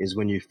is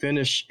when you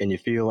finish and you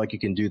feel like you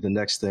can do the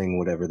next thing,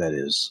 whatever that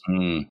is.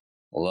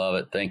 Love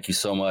it. Thank you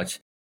so much.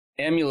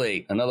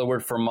 Emulate, another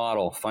word for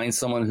model. Find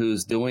someone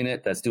who's doing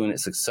it, that's doing it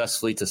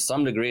successfully to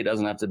some degree. It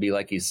doesn't have to be,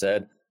 like you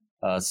said,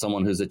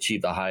 someone who's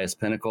achieved the highest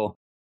pinnacle.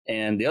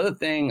 And the other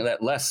thing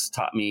that Les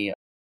taught me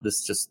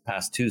this just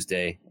past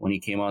Tuesday when he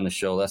came on the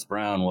show, Les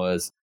Brown,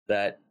 was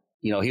that,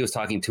 he was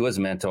talking to his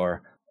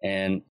mentor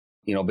and,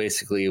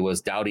 basically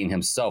was doubting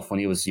himself when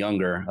he was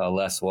younger,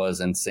 Les was,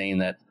 and saying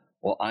that,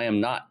 well, I am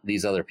not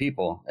these other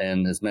people.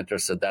 And his mentor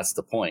said, that's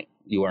the point.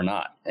 You are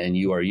not, and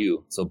you are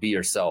you. So be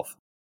yourself.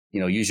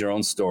 Use your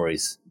own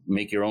stories,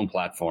 make your own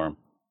platform.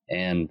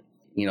 And,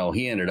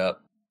 he ended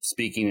up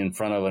speaking in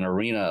front of an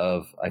arena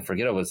of, I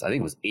think it was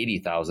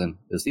 80,000.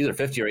 It was either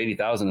 50 or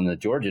 80,000 in the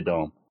Georgia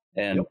Dome.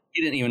 And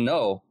He didn't even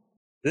know.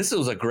 This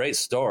was a great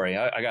story.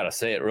 I got to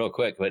say it real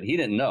quick, but he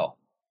didn't know.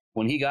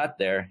 When he got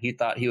there, he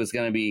thought he was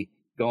going to be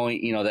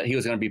going, that he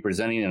was going to be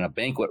presenting in a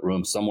banquet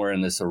room somewhere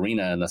in this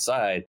arena on the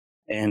side.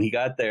 And he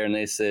got there and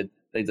they said,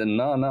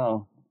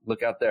 no,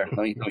 look out there. Let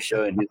me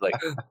show you. And he's like,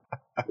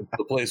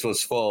 the place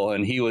was full.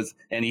 And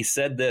he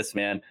said this,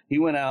 man, he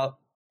went out.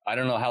 I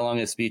don't know how long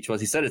his speech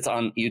was. He said it's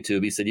on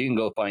YouTube. He said, you can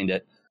go find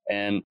it.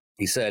 And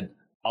he said,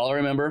 all I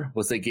remember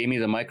was they gave me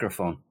the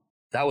microphone.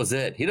 That was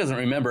it. He doesn't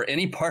remember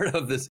any part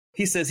of this.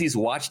 He says he's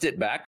watched it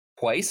back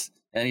twice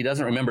and he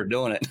doesn't remember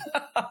doing it.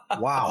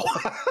 Wow.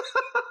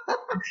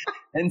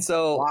 And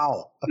so,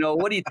 wow.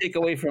 What do you take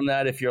away from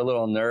that? If you're a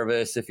little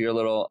nervous, if you have a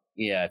little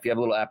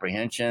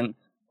apprehension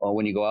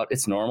when you go out,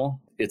 it's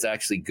normal. It's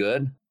actually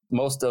good.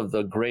 Most of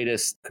the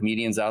greatest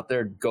comedians out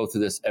there go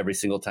through this every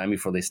single time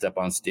before they step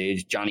on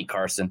stage. Johnny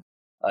Carson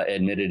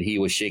admitted he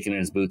was shaking in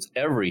his boots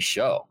every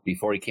show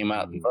before he came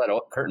out, before that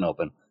curtain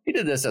opened. He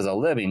did this as a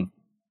living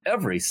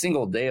every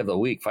single day of the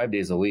week, 5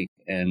 days a week,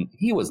 and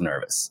he was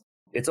nervous.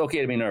 It's okay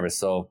to be nervous.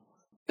 So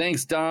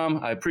thanks, Dom.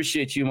 I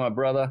appreciate you, my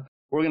brother.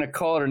 We're going to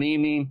call it an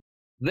evening.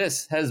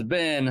 This has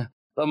been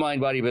the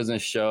Mind Body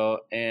Business Show.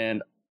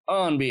 And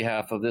on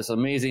behalf of this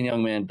amazing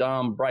young man,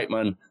 Dom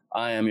Brightmon,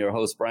 I am your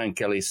host, Brian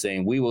Kelly,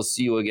 saying we will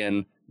see you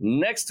again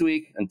next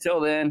week. Until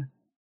then,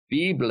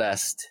 be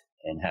blessed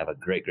and have a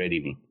great, great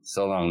evening.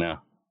 So long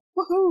now.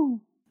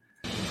 Woohoo!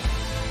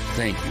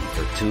 Thank you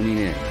for tuning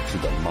in to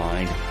the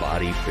Mind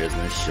Body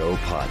Business Show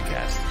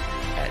podcast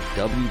at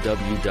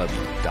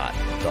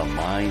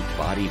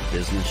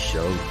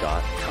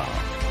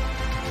www.themindbodybusinessshow.com.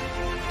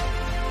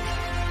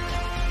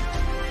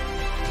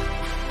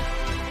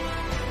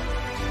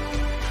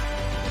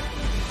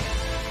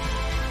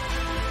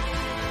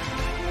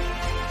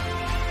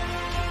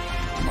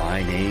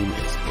 My name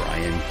is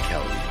Brian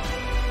Kelly.